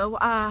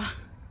anywho,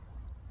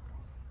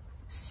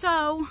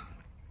 so,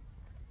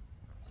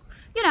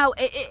 you know,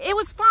 it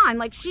was fine.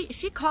 Like,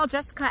 she called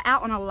Jessica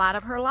out on a lot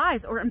of her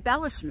lies or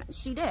embellishments.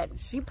 She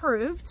did. She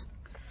proved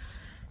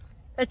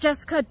that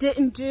Jessica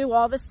didn't do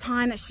all this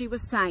time that she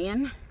was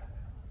saying.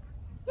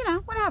 You know,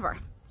 whatever.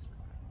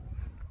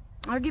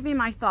 I'll give you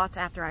my thoughts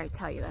after I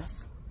tell you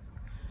this.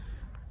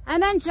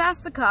 And then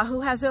Jessica,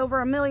 who has over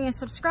 1 million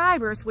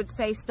subscribers, would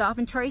say stuff,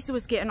 and Tracy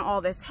was getting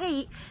all this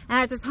hate. And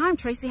at the time,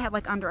 Tracy had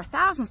like under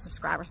 1,000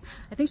 subscribers.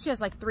 I think she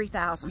has like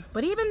 3,000.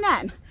 But even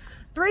then,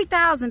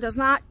 3,000 does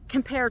not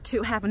compare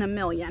to having 1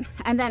 million.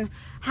 And then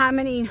how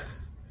many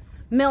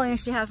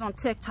millions she has on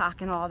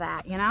TikTok and all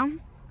that, you know?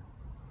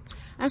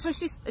 And so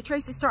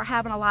Tracy started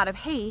having a lot of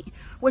hate,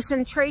 which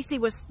then Tracy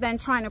was then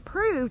trying to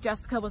prove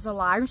Jessica was a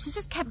liar. And she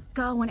just kept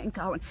going and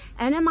going.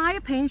 And in my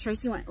opinion,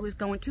 Tracy was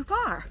going too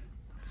far.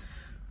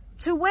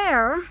 To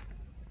where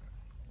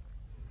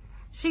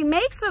she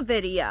makes a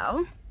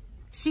video.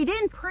 She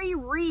didn't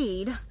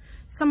pre-read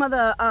some of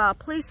the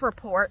police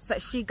reports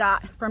that she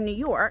got from New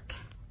York.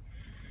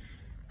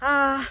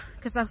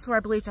 Because that's where I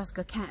believe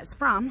Jessica Kent is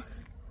from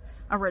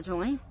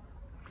originally.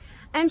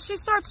 And she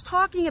starts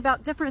talking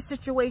about different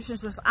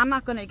situations, which I'm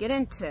not going to get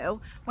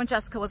into, when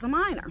Jessica was a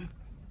minor.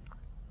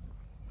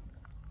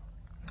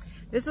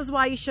 This is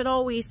why you should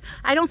always,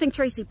 I don't think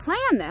Tracy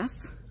planned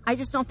this. I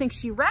just don't think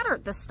she read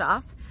the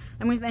stuff.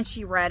 And then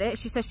she read it.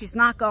 She says she's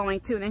not going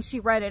to, and then she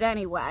read it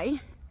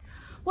anyway.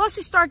 Well,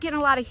 she started getting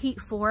a lot of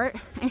heat for it,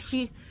 and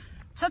she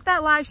took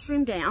that live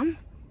stream down,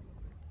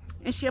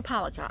 and she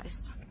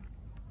apologized.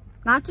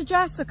 Not to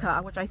Jessica,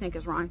 which I think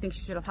is wrong. I think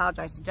she should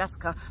apologize to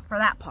Jessica for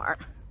that part.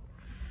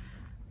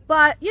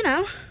 But, you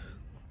know,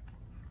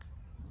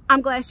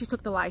 I'm glad she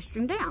took the live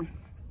stream down.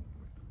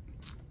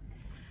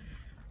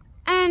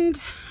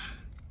 And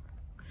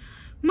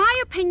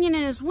my opinion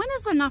is, when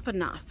is enough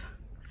enough?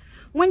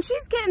 When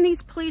she's getting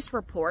these police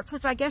reports,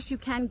 which I guess you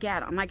can get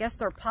them. I guess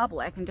they're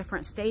public in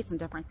different states and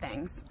different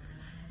things.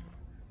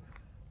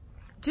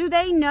 Do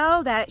they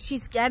know that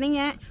she's getting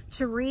it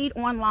to read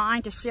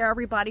online, to share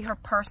everybody her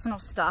personal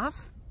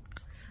stuff?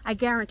 I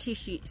guarantee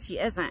she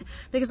isn't.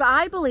 Because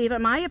I believe,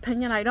 in my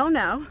opinion, I don't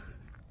know,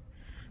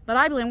 but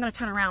I believe, I'm going to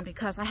turn around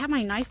because I have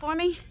my knife on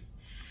me,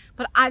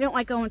 but I don't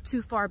like going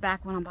too far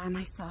back when I'm by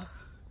myself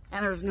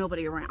and there's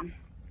nobody around.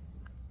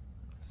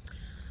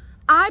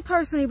 I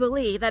personally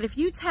believe that if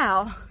you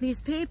tell these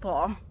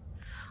people,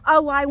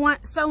 oh, I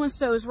want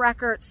so-and-so's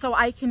record so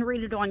I can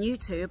read it on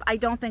YouTube, I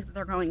don't think that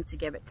they're going to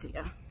give it to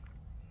you.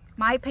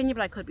 My opinion,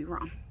 but I could be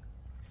wrong.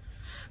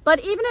 But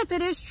even if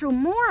it is true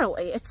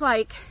morally, it's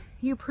like,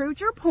 you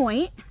proved your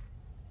point.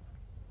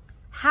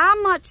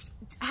 How much,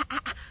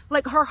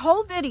 like her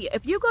whole video,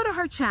 if you go to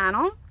her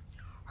channel,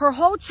 her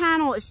whole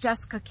channel is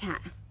Jessica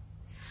Kent.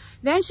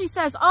 Then she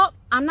says, oh,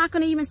 I'm not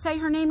going to even say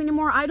her name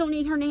anymore. I don't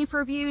need her name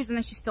for views. And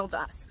then she still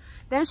does.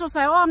 Then she'll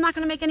say, oh, I'm not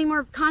going to make any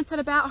more content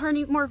about her,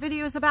 any more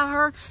videos about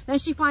her. Then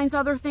she finds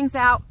other things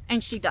out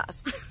and she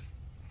does.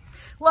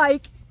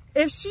 Like,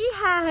 if she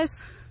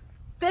has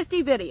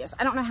 50 videos,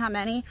 I don't know how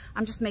many,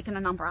 I'm just making a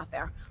number out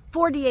there.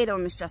 48 of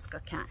them is Jessica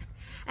Kent.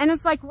 And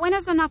it's like, when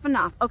is enough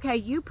enough? Okay,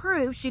 you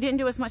proved she didn't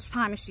do as much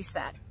time as she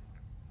said.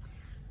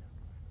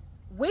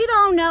 We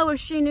don't know if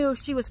she knew if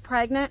she was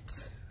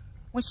pregnant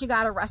when she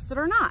got arrested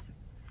or not.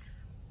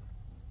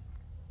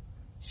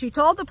 She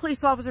told the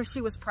police officer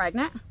she was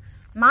pregnant.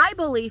 My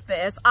belief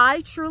is,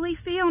 I truly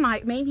feel,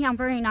 and maybe I'm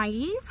very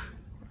naive,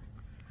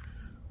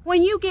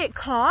 when you get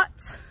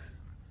caught,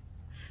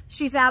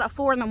 she's out at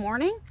 4 in the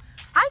morning,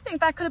 I think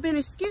that could have been an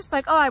excuse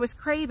like, oh, I was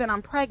craving,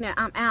 I'm pregnant,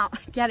 I'm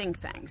out getting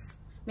things.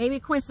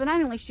 Maybe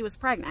coincidentally she was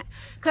pregnant.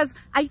 Because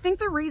I think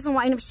the reason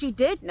why, and if she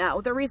did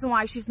know, the reason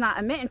why she's not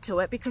admitting to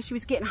it, because she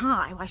was getting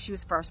high while she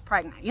was first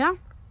pregnant, you know?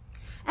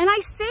 And I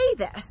say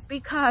this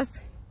because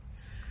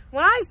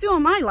when I was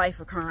doing my life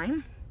of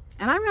crime,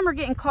 and I remember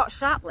getting caught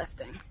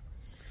shoplifting,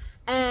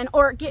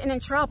 or getting in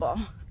trouble.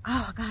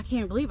 Oh, God, I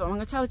can't believe it. I'm going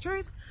to tell the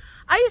truth.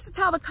 I used to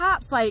tell the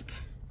cops, like,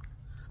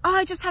 oh,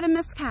 I just had a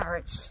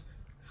miscarriage.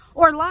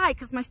 Or lie,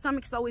 because my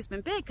stomach's always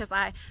been big, because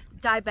I'm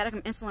diabetic,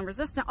 I'm insulin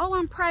resistant. Oh,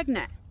 I'm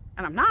pregnant.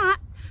 And I'm not.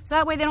 So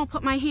that way they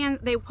put my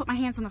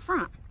hands on the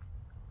front.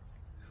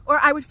 Or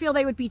I would feel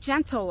they would be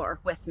gentler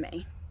with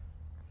me.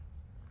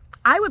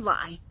 I would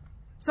lie.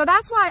 So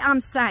that's why I'm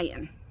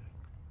saying.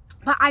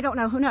 But I don't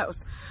know, who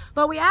knows.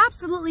 But we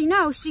absolutely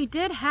know she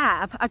did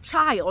have a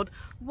child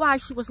while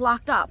she was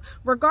locked up.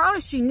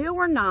 Regardless she knew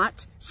or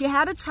not, she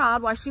had a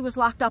child while she was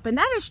locked up. And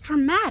that is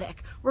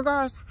traumatic,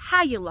 regardless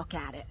how you look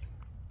at it.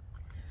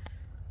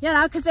 You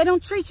know, because they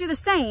don't treat you the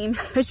same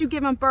as you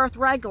give them birth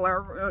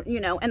regular, you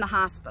know, in the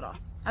hospital.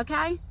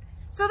 Okay?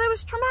 So that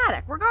was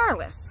traumatic,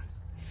 regardless.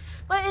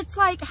 But it's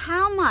like,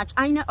 how much?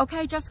 I know,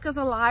 okay, Jessica's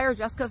a liar,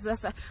 Jessica's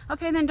this.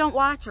 Okay, then don't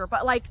watch her.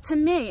 But like, to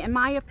me, in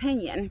my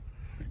opinion,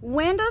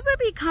 when does it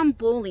become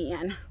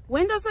bullying?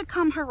 When does it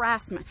come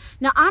harassment?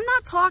 Now, I'm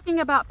not talking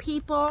about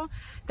people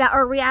that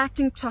are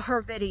reacting to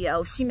her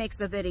video. She makes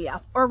a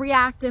video. Or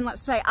reacting,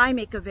 let's say I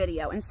make a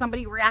video and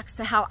somebody reacts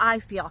to how I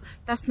feel.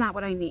 That's not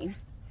what I mean.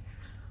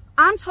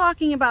 I'm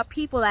talking about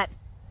people that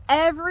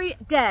every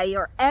day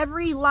or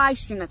every live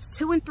stream that's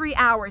 2 and 3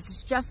 hours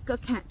is Jessica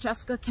Kent,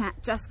 Jessica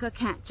Kent, Jessica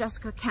Kent,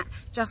 Jessica Kent,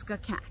 Jessica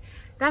Kent.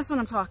 That's what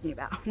I'm talking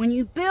about. When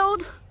you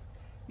build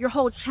your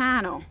whole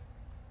channel,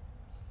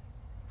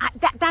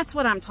 that's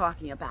what I'm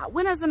talking about.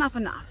 When is enough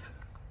enough?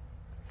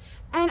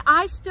 And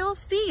I still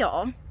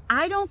feel,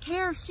 I don't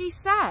care if she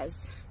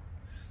says,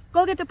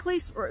 go get the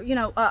police, or, you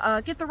know,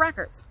 get the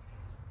records.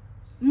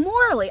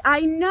 Morally,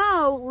 I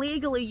know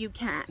legally you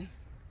can.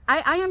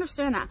 I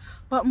understand that.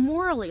 But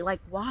morally, like,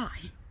 why?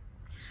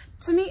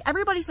 To me,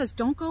 everybody says,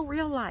 don't go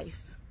real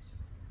life.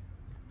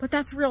 But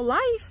that's real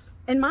life.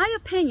 In my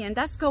opinion,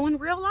 that's going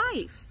real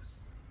life.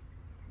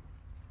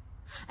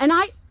 And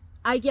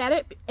I get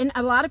it. And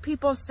a lot of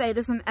people say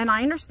this, and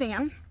I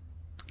understand.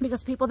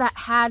 Because people that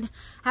have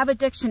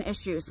addiction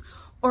issues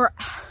or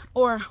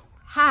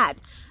had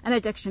an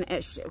addiction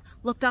issue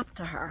looked up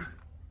to her.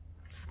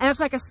 And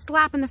it's like a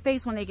slap in the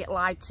face when they get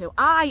lied to.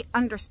 I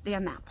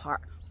understand that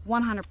part.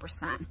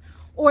 100%.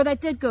 Or that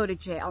did go to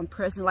jail and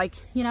prison, like,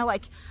 you know,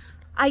 like,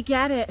 I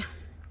get it,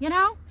 you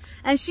know?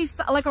 And she's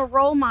like a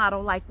role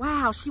model, like,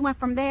 wow, she went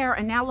from there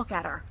and now look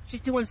at her. She's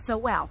doing so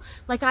well.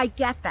 Like, I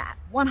get that,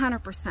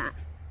 100%.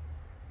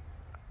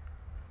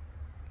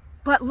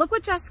 But look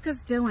what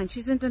Jessica's doing.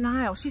 She's in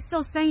denial. She's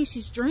still saying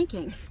she's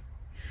drinking.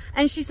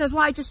 And she says,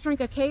 well, I just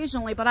drink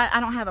occasionally, but I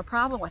don't have a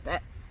problem with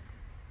it.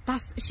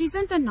 She's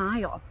in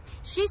denial.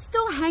 She's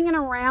still hanging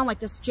around like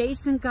this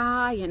Jason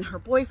guy and her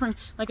boyfriend,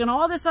 like, and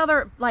all this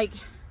other, like,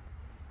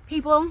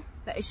 people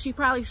that she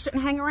probably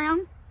shouldn't hang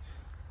around.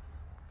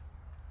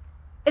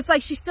 It's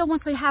like she still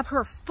wants to have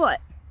her foot,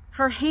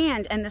 her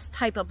hand in this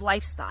type of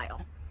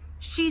lifestyle.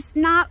 She's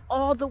not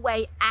all the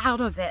way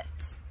out of it.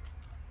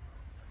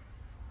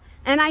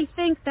 And I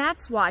think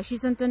that's why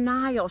she's in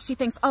denial. She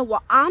thinks, oh,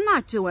 well, I'm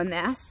not doing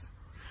this.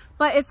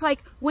 But it's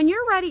like, when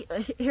you're ready,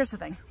 here's the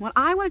thing. When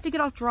I wanted to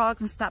get off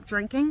drugs and stop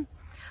drinking,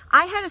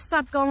 I had to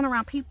stop going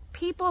around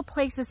people,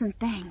 places, and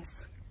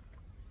things.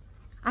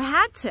 I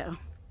had to.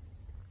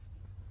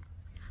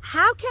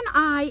 How can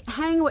I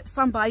hang with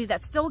somebody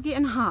that's still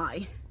getting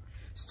high,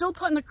 still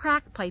putting the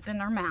crack pipe in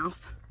their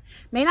mouth,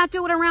 may not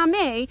do it around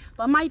me,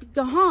 but might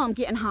go home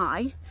getting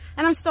high,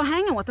 and I'm still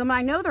hanging with them, and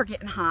I know they're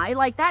getting high?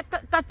 Like,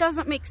 that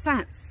doesn't make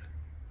sense.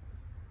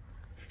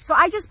 So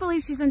I just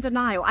believe she's in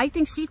denial. I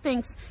think she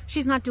thinks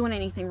she's not doing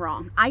anything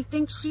wrong. I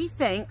think she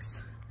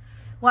thinks,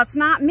 well, it's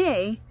not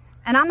me,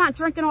 and I'm not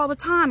drinking all the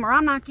time, or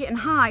I'm not getting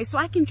high, so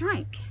I can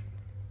drink.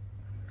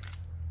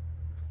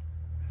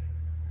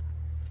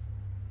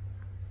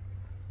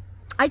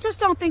 I just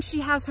don't think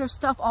she has her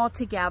stuff all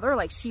together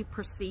like she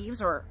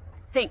perceives or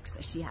thinks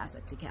that she has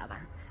it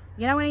together.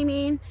 You know what I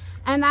mean?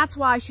 And that's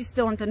why she's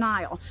still in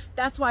denial.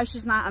 That's why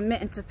she's not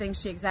admitting to things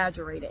she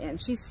exaggerated in.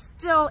 She's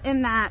still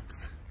in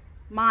that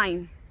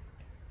mind.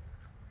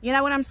 You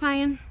know what I'm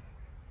saying?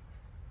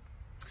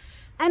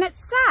 And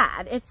it's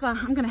sad. It's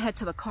I'm going to head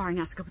to the car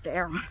now to go put the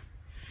air on.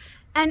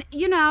 And,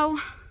 you know,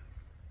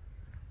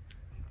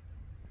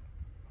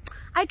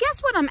 I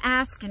guess what I'm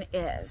asking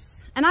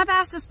is, and I've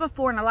asked this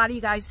before, and a lot of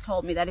you guys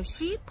told me that if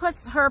she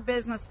puts her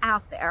business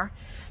out there,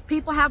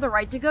 people have the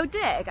right to go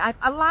dig.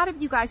 A lot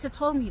of you guys have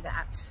told me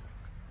that.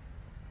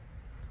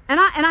 And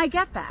I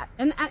get that.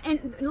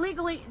 And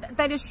legally,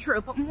 that is true.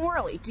 But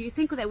morally, do you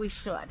think that we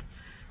should?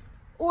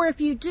 Or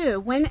if you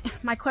do,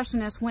 my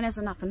question is, when is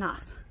enough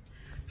enough?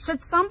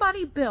 Should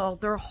somebody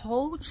build their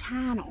whole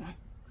channel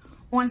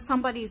on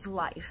somebody's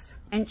life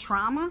and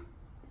trauma?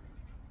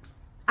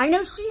 I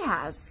know she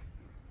has,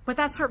 but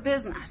that's her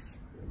business.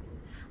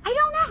 I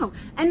don't know.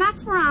 And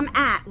that's where I'm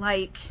at.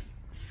 Like,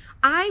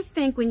 I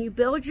think when you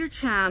build your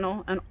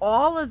channel and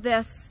all of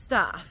this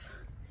stuff,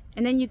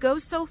 and then you go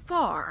so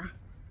far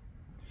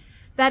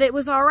that it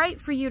was all right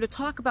for you to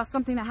talk about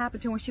something that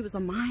happened to her when she was a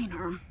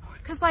minor.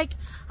 Because, like,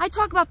 I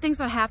talk about things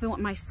that happened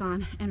with my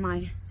son and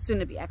my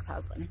soon-to-be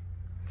ex-husband.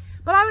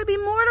 But I would be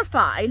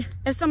mortified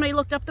if somebody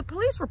looked up the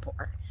police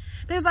report.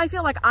 Because I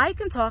feel like I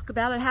can talk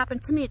about it. It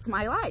happened to me. It's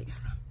my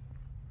life.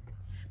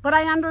 But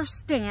I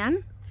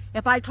understand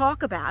if I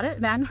talk about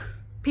it, then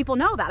people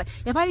know about it.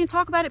 If I didn't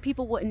talk about it,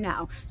 people wouldn't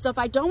know. So if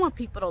I don't want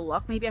people to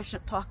look, maybe I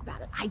shouldn't talk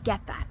about it. I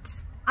get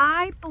that.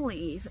 I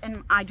believe,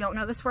 and I don't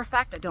know this for a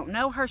fact. I don't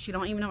know her. She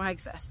don't even know I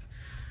exist.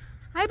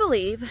 I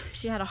believe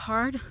she had a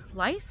hard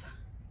life,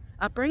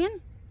 upbringing.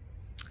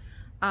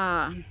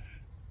 Let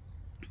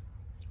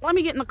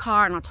me get in the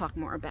car and I'll talk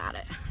more about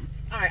it.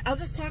 All right, I'll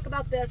just talk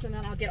about this and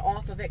then I'll get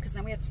off of it because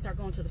then we have to start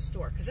going to the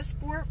store because it's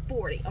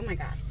 4:40. Oh my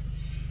God.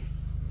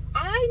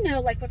 I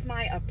know, like with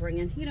my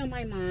upbringing, you know,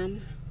 my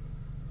mom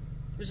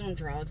was on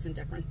drugs and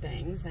different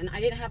things, and I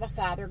didn't have a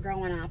father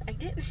growing up. I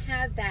didn't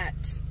have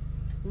that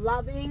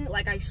loving,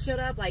 like I should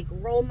have, like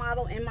role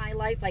model in my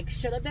life, like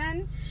should have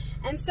been.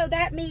 And so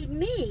that made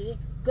me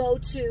go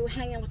to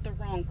hanging with the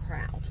wrong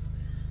crowd.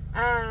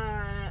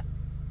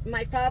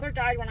 My father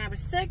died when I was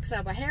 6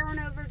 of a heroin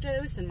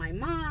overdose, and my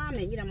mom,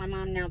 and you know, my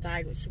mom now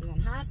died when she was on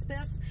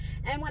hospice.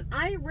 And when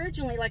I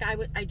originally, like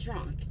I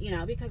drunk, you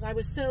know, because I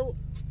was so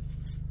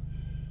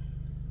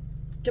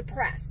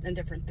depressed and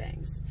different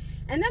things.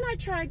 And then I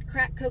tried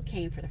crack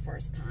cocaine for the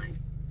first time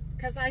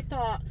because I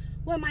thought,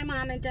 well, my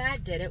mom and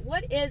dad did it.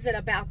 What is it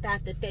about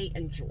that they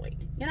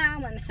enjoyed? You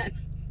know, and then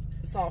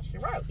that's all she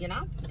wrote, you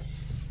know.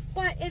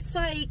 But it's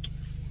like,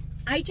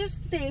 I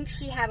just think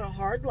she had a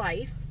hard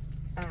life,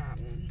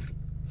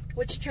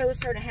 which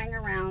chose her to hang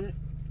around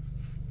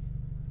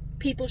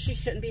people she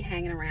shouldn't be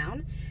hanging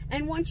around.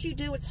 And once you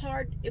do, it's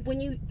hard. When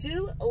you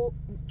do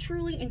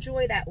truly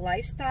enjoy that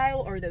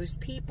lifestyle or those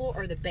people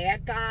or the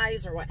bad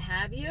guys or what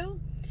have you,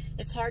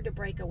 it's hard to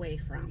break away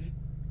from.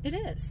 It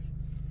is.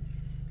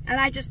 And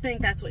I just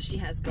think that's what she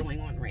has going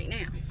on right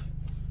now.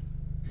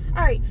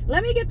 All right,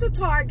 let me get to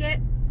Target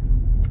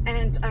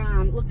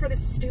and look for the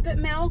stupid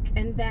milk.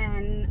 And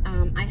then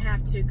I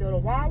have to go to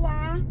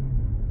Wawa.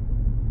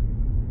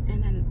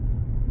 And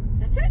then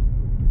that's it.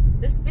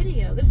 This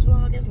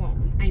vlog is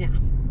long. I know.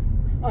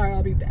 All right,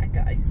 I'll be back,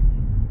 guys.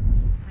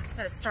 Like I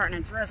said, it's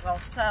starting to drizzle,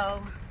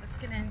 so let's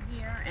get in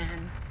here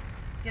and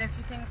get a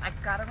few things. I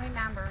gotta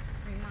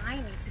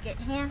remind me to get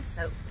hand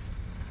soap.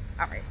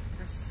 All right,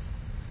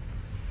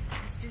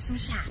 let's do some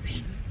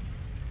shopping.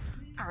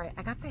 All right,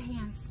 I got the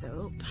hand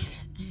soap,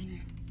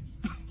 and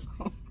I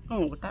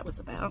don't know what that was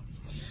about.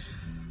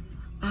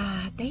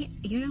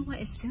 You know what?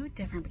 It's so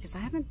different because I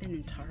haven't been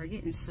in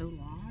Target in so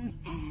long,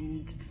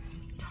 and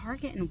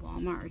Target and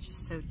Walmart are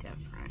just so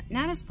different.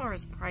 Not as far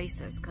as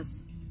prices,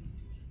 because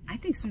I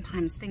think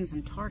sometimes things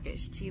in Target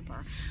is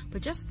cheaper,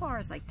 but just as far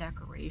as like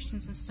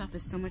decorations and stuff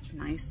is so much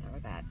nicer.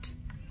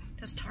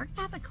 Does Target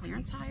have a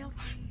clearance aisle?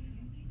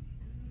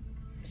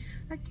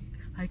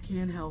 I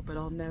can't help it.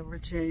 I'll never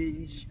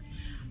change.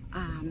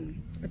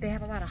 But they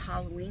have a lot of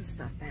Halloween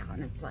stuff out,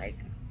 and it's like,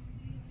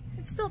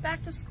 it's still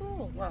back to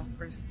school. Well,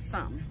 for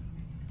some.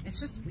 It's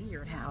just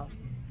weird how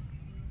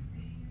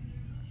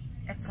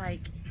it's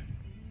like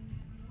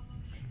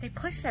they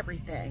push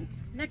everything.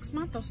 Next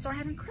month they'll start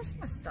having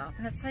Christmas stuff,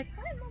 and it's like,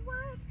 what in the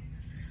world?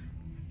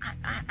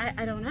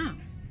 I don't know.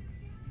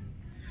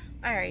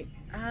 All right,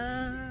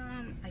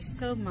 I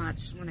so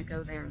much want to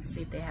go there and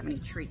see if they have any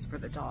treats for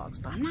the dogs,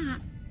 but I'm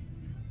not.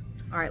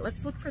 All right,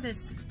 let's look for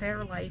this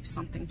Fairlife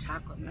something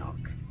chocolate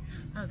milk.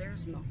 Oh,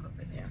 there's milk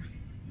over there.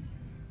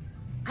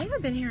 I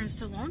haven't been here in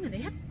so long, and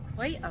they have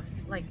quite a,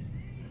 like,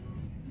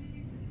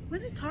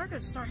 when did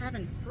Target start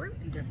having fruit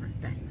and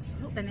different things?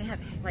 Oh, and they have,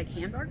 like,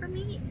 hamburger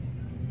meat.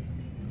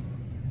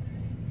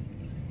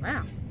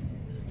 Wow.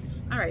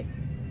 All right.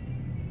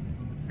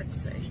 Let's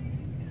see.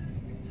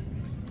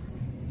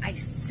 I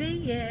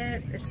see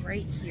it. It's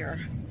right here.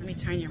 Let me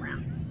turn you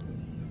around.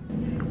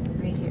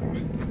 Right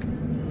here.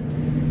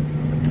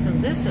 So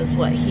this is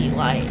what he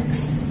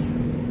likes.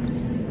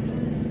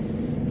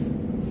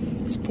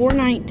 It's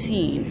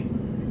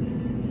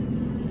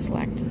 $4.19.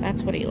 Select.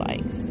 That's what he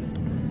likes.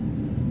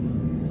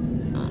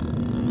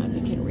 If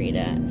you can read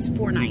it, it's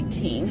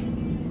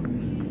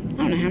 $4.19. I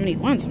don't know how many he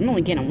wants. I'm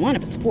only getting one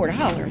if it's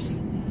 $4.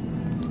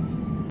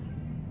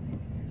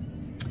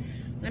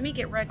 Let me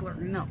get regular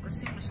milk. Let's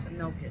see how much the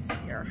milk is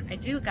here. I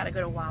do got to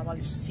go to Wawa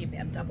just to see if they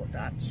have double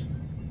Dutch.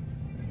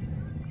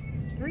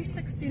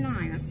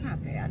 $3.69. That's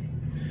not bad.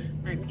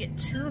 Let me get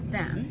 2 of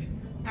them.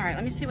 All right,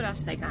 let me see what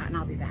else they got, and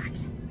I'll be back.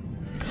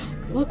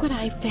 Look what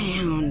I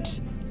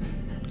found.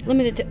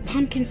 Limited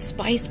pumpkin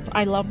spice.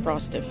 I love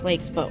Frosted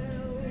Flakes, but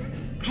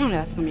I don't know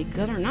if that's going to be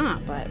good or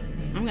not, but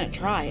I'm going to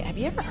try it. Have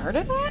you ever heard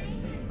of that?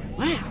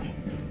 Wow.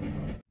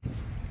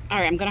 All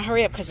right, I'm going to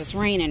hurry up because it's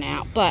raining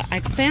out. But I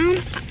found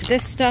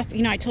this stuff.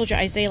 You know, I told you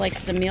Isaiah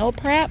likes the meal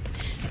prep.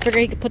 Figure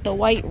he could put the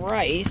white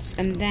rice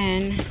and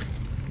then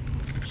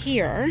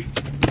here.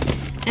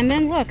 And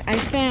then look, I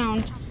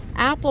found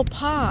apple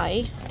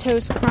pie,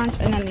 toast crunch,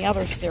 and then the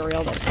other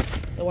cereal,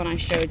 the one I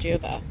showed you,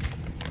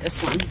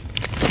 this one.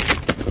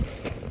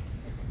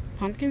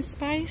 Pumpkin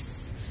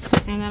spice.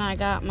 And then I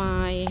got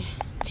my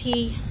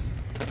tea.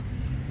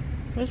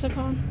 What is it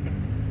called?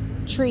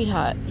 Tree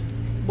Hut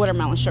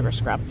watermelon sugar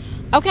scrub.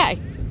 Okay,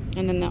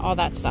 and then all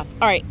that stuff.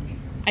 All right,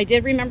 I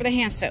did remember the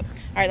hand soap.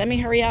 All right, let me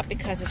hurry up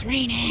because it's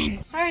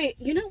raining. All right,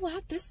 you know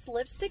what? This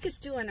lipstick is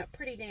doing it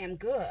pretty damn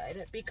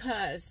good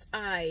because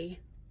I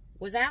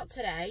was out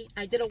today.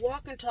 I did a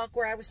walk and talk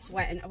where I was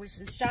sweating. I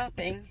was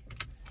shopping.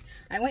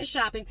 I went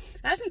shopping.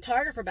 I was in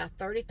Target for about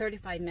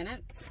 30-35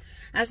 minutes.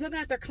 I was looking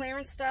at their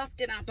clearance stuff.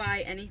 Did not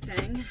buy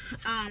anything.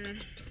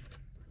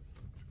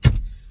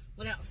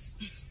 What else?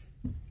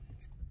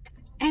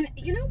 And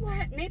you know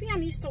what? Maybe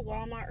I'm used to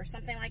Walmart or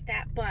something like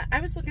that, but I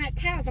was looking at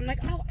towels. I'm like,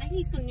 oh, I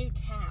need some new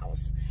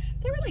towels.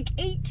 They were like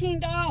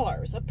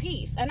 $18 a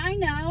piece. And I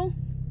know,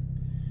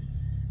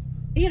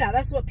 you know,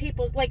 that's what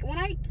people, like when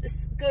I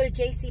go to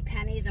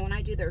JCPenney's and when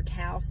I do their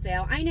towel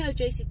sale, I know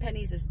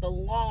JCPenney's is the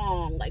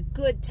long, like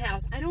good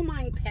towels. I don't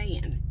mind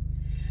paying.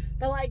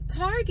 But like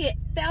Target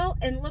felt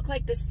and looked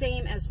like the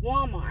same as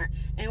Walmart.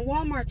 And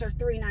Walmart's are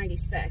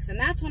 $3.96. And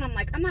that's when I'm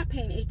like, I'm not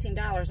paying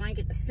 $18 and I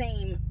get the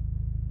same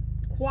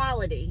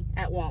quality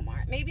at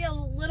Walmart. Maybe a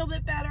little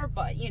bit better,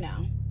 but you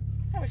know,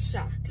 I was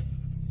shocked.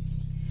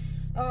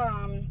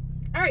 All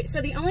right, so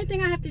the only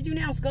thing I have to do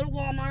now is go to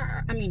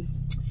Walmart.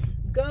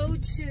 Go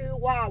to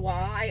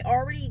Wawa. I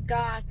already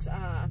got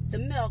the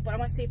milk, but I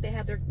want to see if they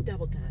have their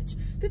double Dutch.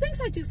 The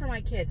things I do for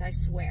my kids, I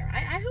swear.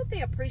 I hope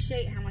they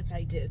appreciate how much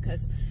I do,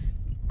 because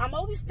I'm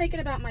always thinking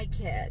about my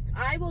kids.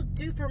 I will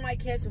do for my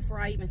kids before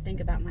I even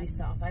think about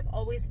myself. I've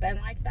always been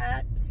like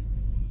that.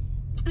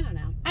 I don't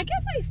know. I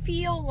guess I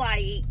feel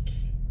like,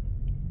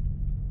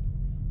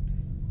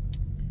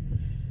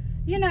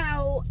 you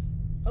know,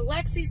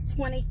 Alexi's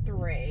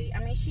 23. I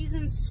mean, she's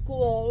in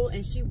school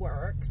and she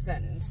works,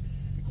 and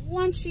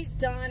once she's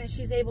done and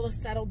she's able to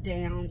settle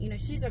down, you know,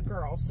 she's a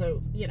girl,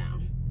 so, you know,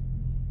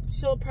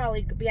 she'll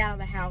probably be out of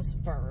the house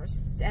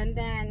first. And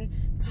then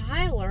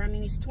Tyler, I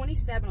mean, he's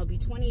 27, he'll be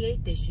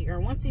 28 this year.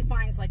 And once he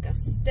finds like a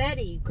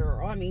steady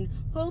girl, I mean,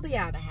 he'll be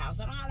out of the house.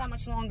 I don't have that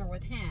much longer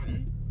with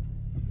him.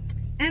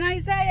 And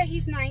Isaiah,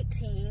 he's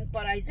 19,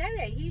 but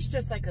Isaiah, he's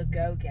just like a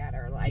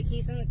go-getter. Like,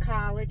 he's in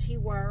college, he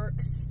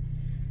works.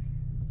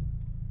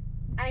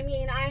 I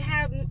mean, I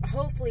have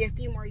hopefully a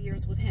few more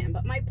years with him.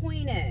 But my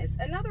point is,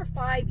 another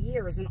 5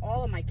 years and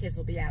all of my kids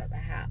will be out of the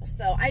house.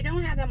 So I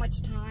don't have that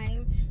much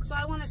time. So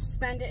I want to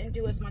spend it and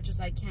do as much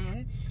as I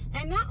can.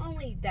 And not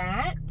only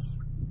that,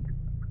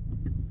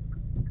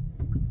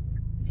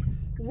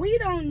 we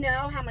don't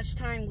know how much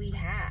time we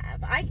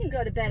have. I can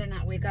go to bed and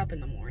not wake up in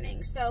the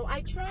morning. So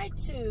I try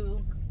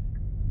to,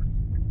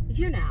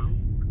 you know,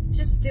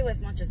 just do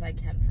as much as I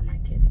can for my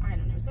kids. I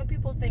don't know. Some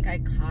people think I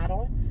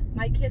coddle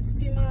my kids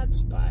too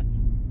much, but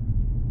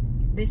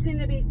they seem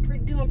to be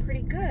doing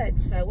pretty good.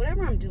 So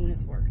whatever I'm doing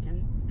is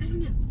working. I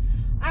don't know.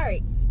 All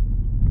right.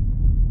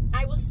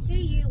 I will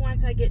see you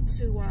once I get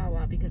to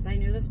Wawa, because I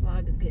know this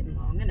vlog is getting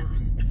long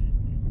enough.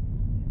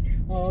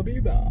 I'll be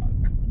back.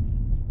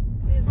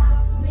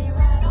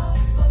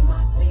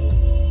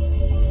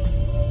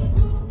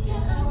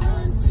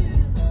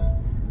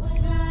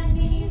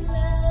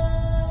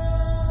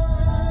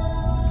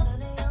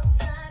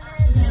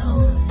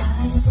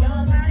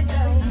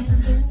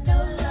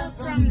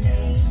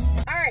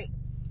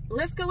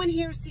 Let's go in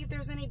here, see if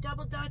there's any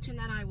double Dutch, and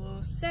then I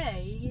will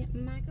say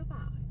my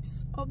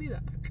goodbyes. I'll be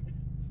back.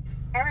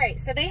 All right,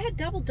 so they had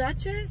double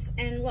Dutches,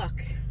 and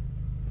look,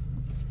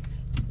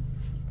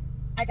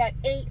 I got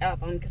 8 of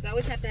them because I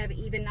always have to have an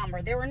even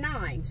number. There were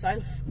 9, so I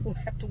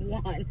left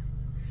 1.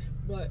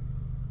 But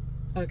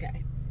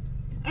okay.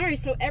 All right,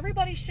 so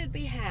everybody should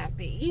be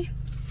happy.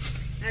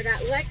 I got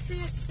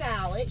Lexi a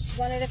salad. She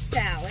wanted a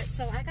salad,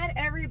 so I got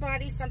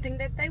everybody something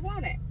that they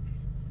wanted.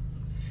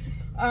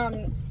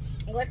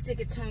 Alexia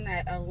gets home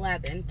at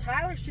 11.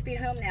 Tyler should be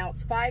home now.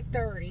 It's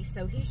 5:30,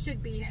 so he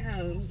should be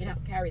home. He can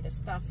help carry the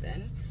stuff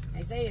in.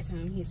 Isaiah's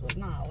home. He's with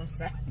Nala,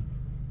 so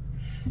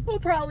we'll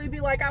probably be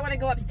like, I want to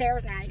go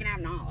upstairs now. You can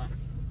have Nala.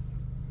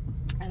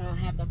 And I'll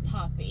have the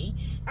puppy.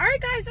 Alright,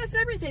 guys, that's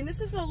everything.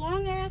 This is a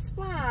long-ass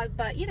vlog,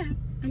 but, you know,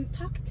 I'm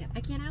talkative.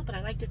 I can't help it.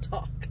 I like to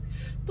talk.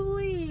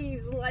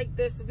 Please like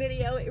this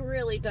video. It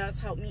really does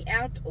help me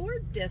out, or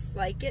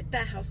dislike it.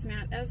 That helps me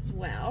out as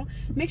well.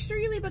 Make sure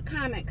you leave a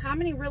comment.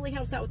 Commenting really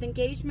helps out with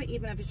engagement,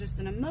 even if it's just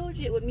an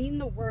emoji. It would mean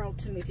the world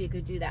to me if you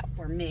could do that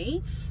for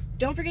me.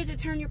 Don't forget to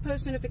turn your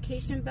post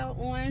notification bell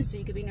on so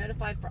you can be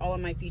notified for all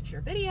of my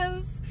future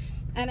videos.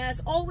 And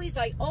as always,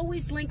 I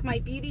always link my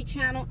beauty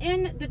channel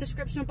in the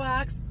description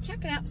box.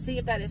 Check it out, see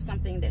if that is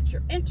something that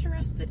you're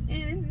interested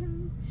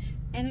in.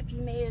 And if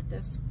you made it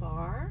this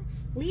far,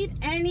 leave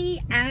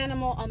any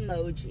animal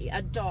emoji,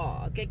 a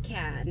dog, a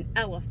cat, an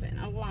elephant,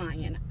 a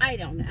lion, I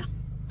don't know,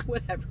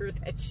 whatever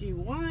that you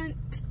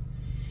want.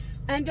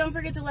 And don't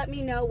forget to let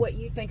me know what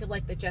you think of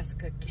like the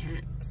Jessica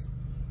Kent.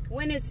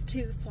 When it's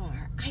too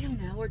far, I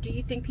don't know. Or do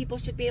you think people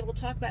should be able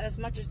to talk about as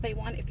much as they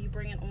want if you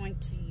bring it on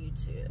to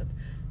YouTube?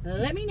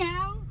 Let me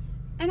know.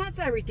 And that's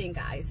everything,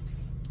 guys.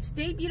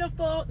 Stay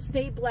beautiful,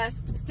 stay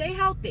blessed, stay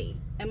healthy,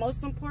 and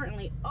most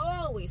importantly,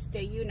 always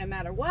stay you no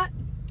matter what.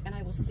 And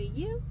I will see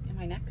you in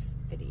my next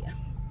video.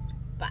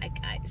 Bye,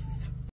 guys.